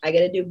 So I got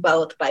to do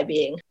both by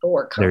being a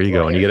work. There you go.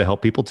 lawyer. And you get to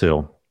help people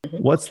too.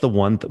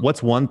 Mm-hmm.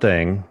 What's one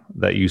thing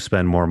that you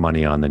spend more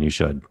money on than you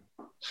should?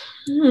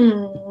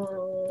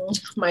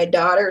 My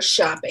daughter's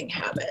shopping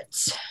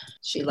habits.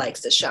 She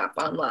likes to shop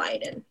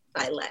online and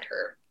I let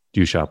her. Do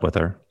you shop with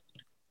her?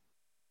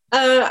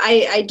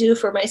 I do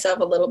for myself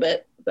a little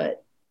bit,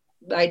 but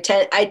I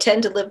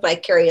tend to live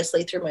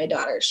vicariously through my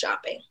daughter's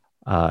shopping.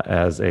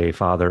 As a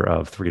father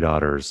of 3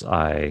 daughters,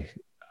 I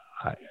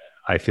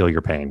feel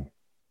your pain.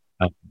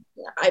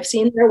 I've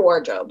seen their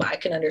wardrobe. I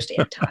can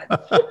understand, Todd.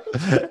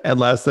 And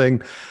last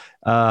thing,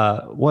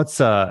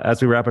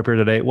 as we wrap up here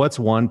today, what's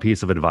one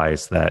piece of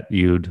advice that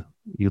you'd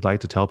like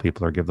to tell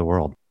people or give the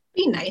world?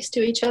 Be nice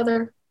to each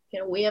other.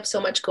 We have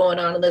so much going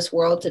on in this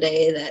world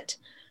today that,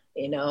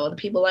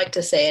 people like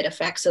to say it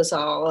affects us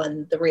all.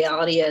 And the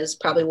reality is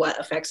probably what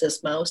affects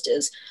us most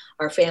is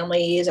our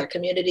families, our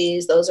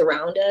communities, those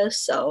around us.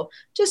 So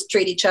just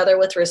treat each other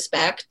with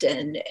respect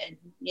and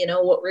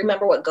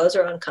remember what goes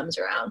around comes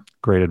around.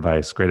 Great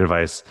advice. Great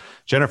advice.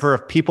 Jennifer,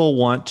 if people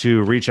want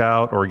to reach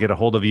out or get a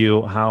hold of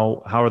you,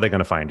 how are they going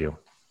to find you?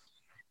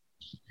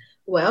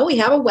 Well, we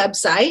have a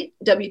website,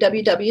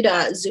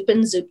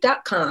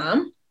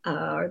 www.zuppandzupp.com,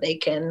 or they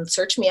can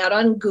search me out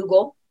on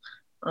Google.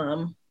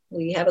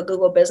 We have a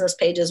Google business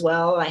page as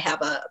well. I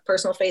have a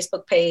personal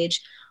Facebook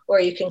page, or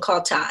you can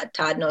call Todd.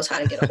 Todd knows how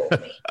to get a hold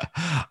of me.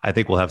 I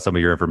think we'll have some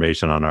of your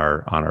information on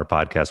our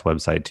podcast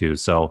website too.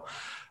 So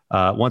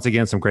once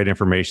again, some great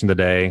information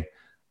today.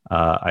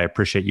 I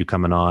appreciate you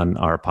coming on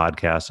our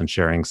podcast and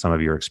sharing some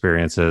of your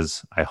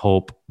experiences. I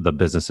hope the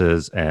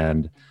businesses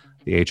and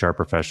the HR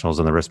professionals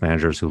and the risk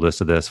managers who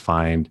listen to this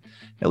find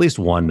at least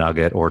one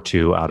nugget or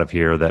 2 out of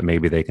here that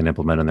maybe they can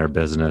implement in their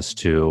business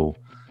to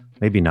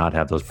maybe not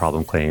have those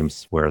problem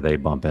claims where they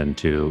bump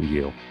into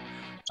you.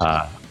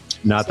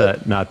 Not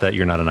that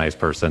you're not a nice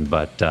person,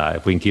 but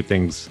if we can keep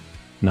things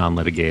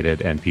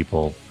non-litigated and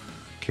people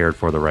cared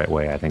for the right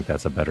way, I think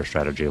that's a better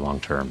strategy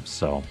long-term.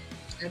 So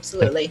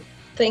absolutely.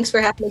 Thanks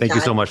for having me. Thank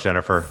you so much,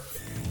 Jennifer.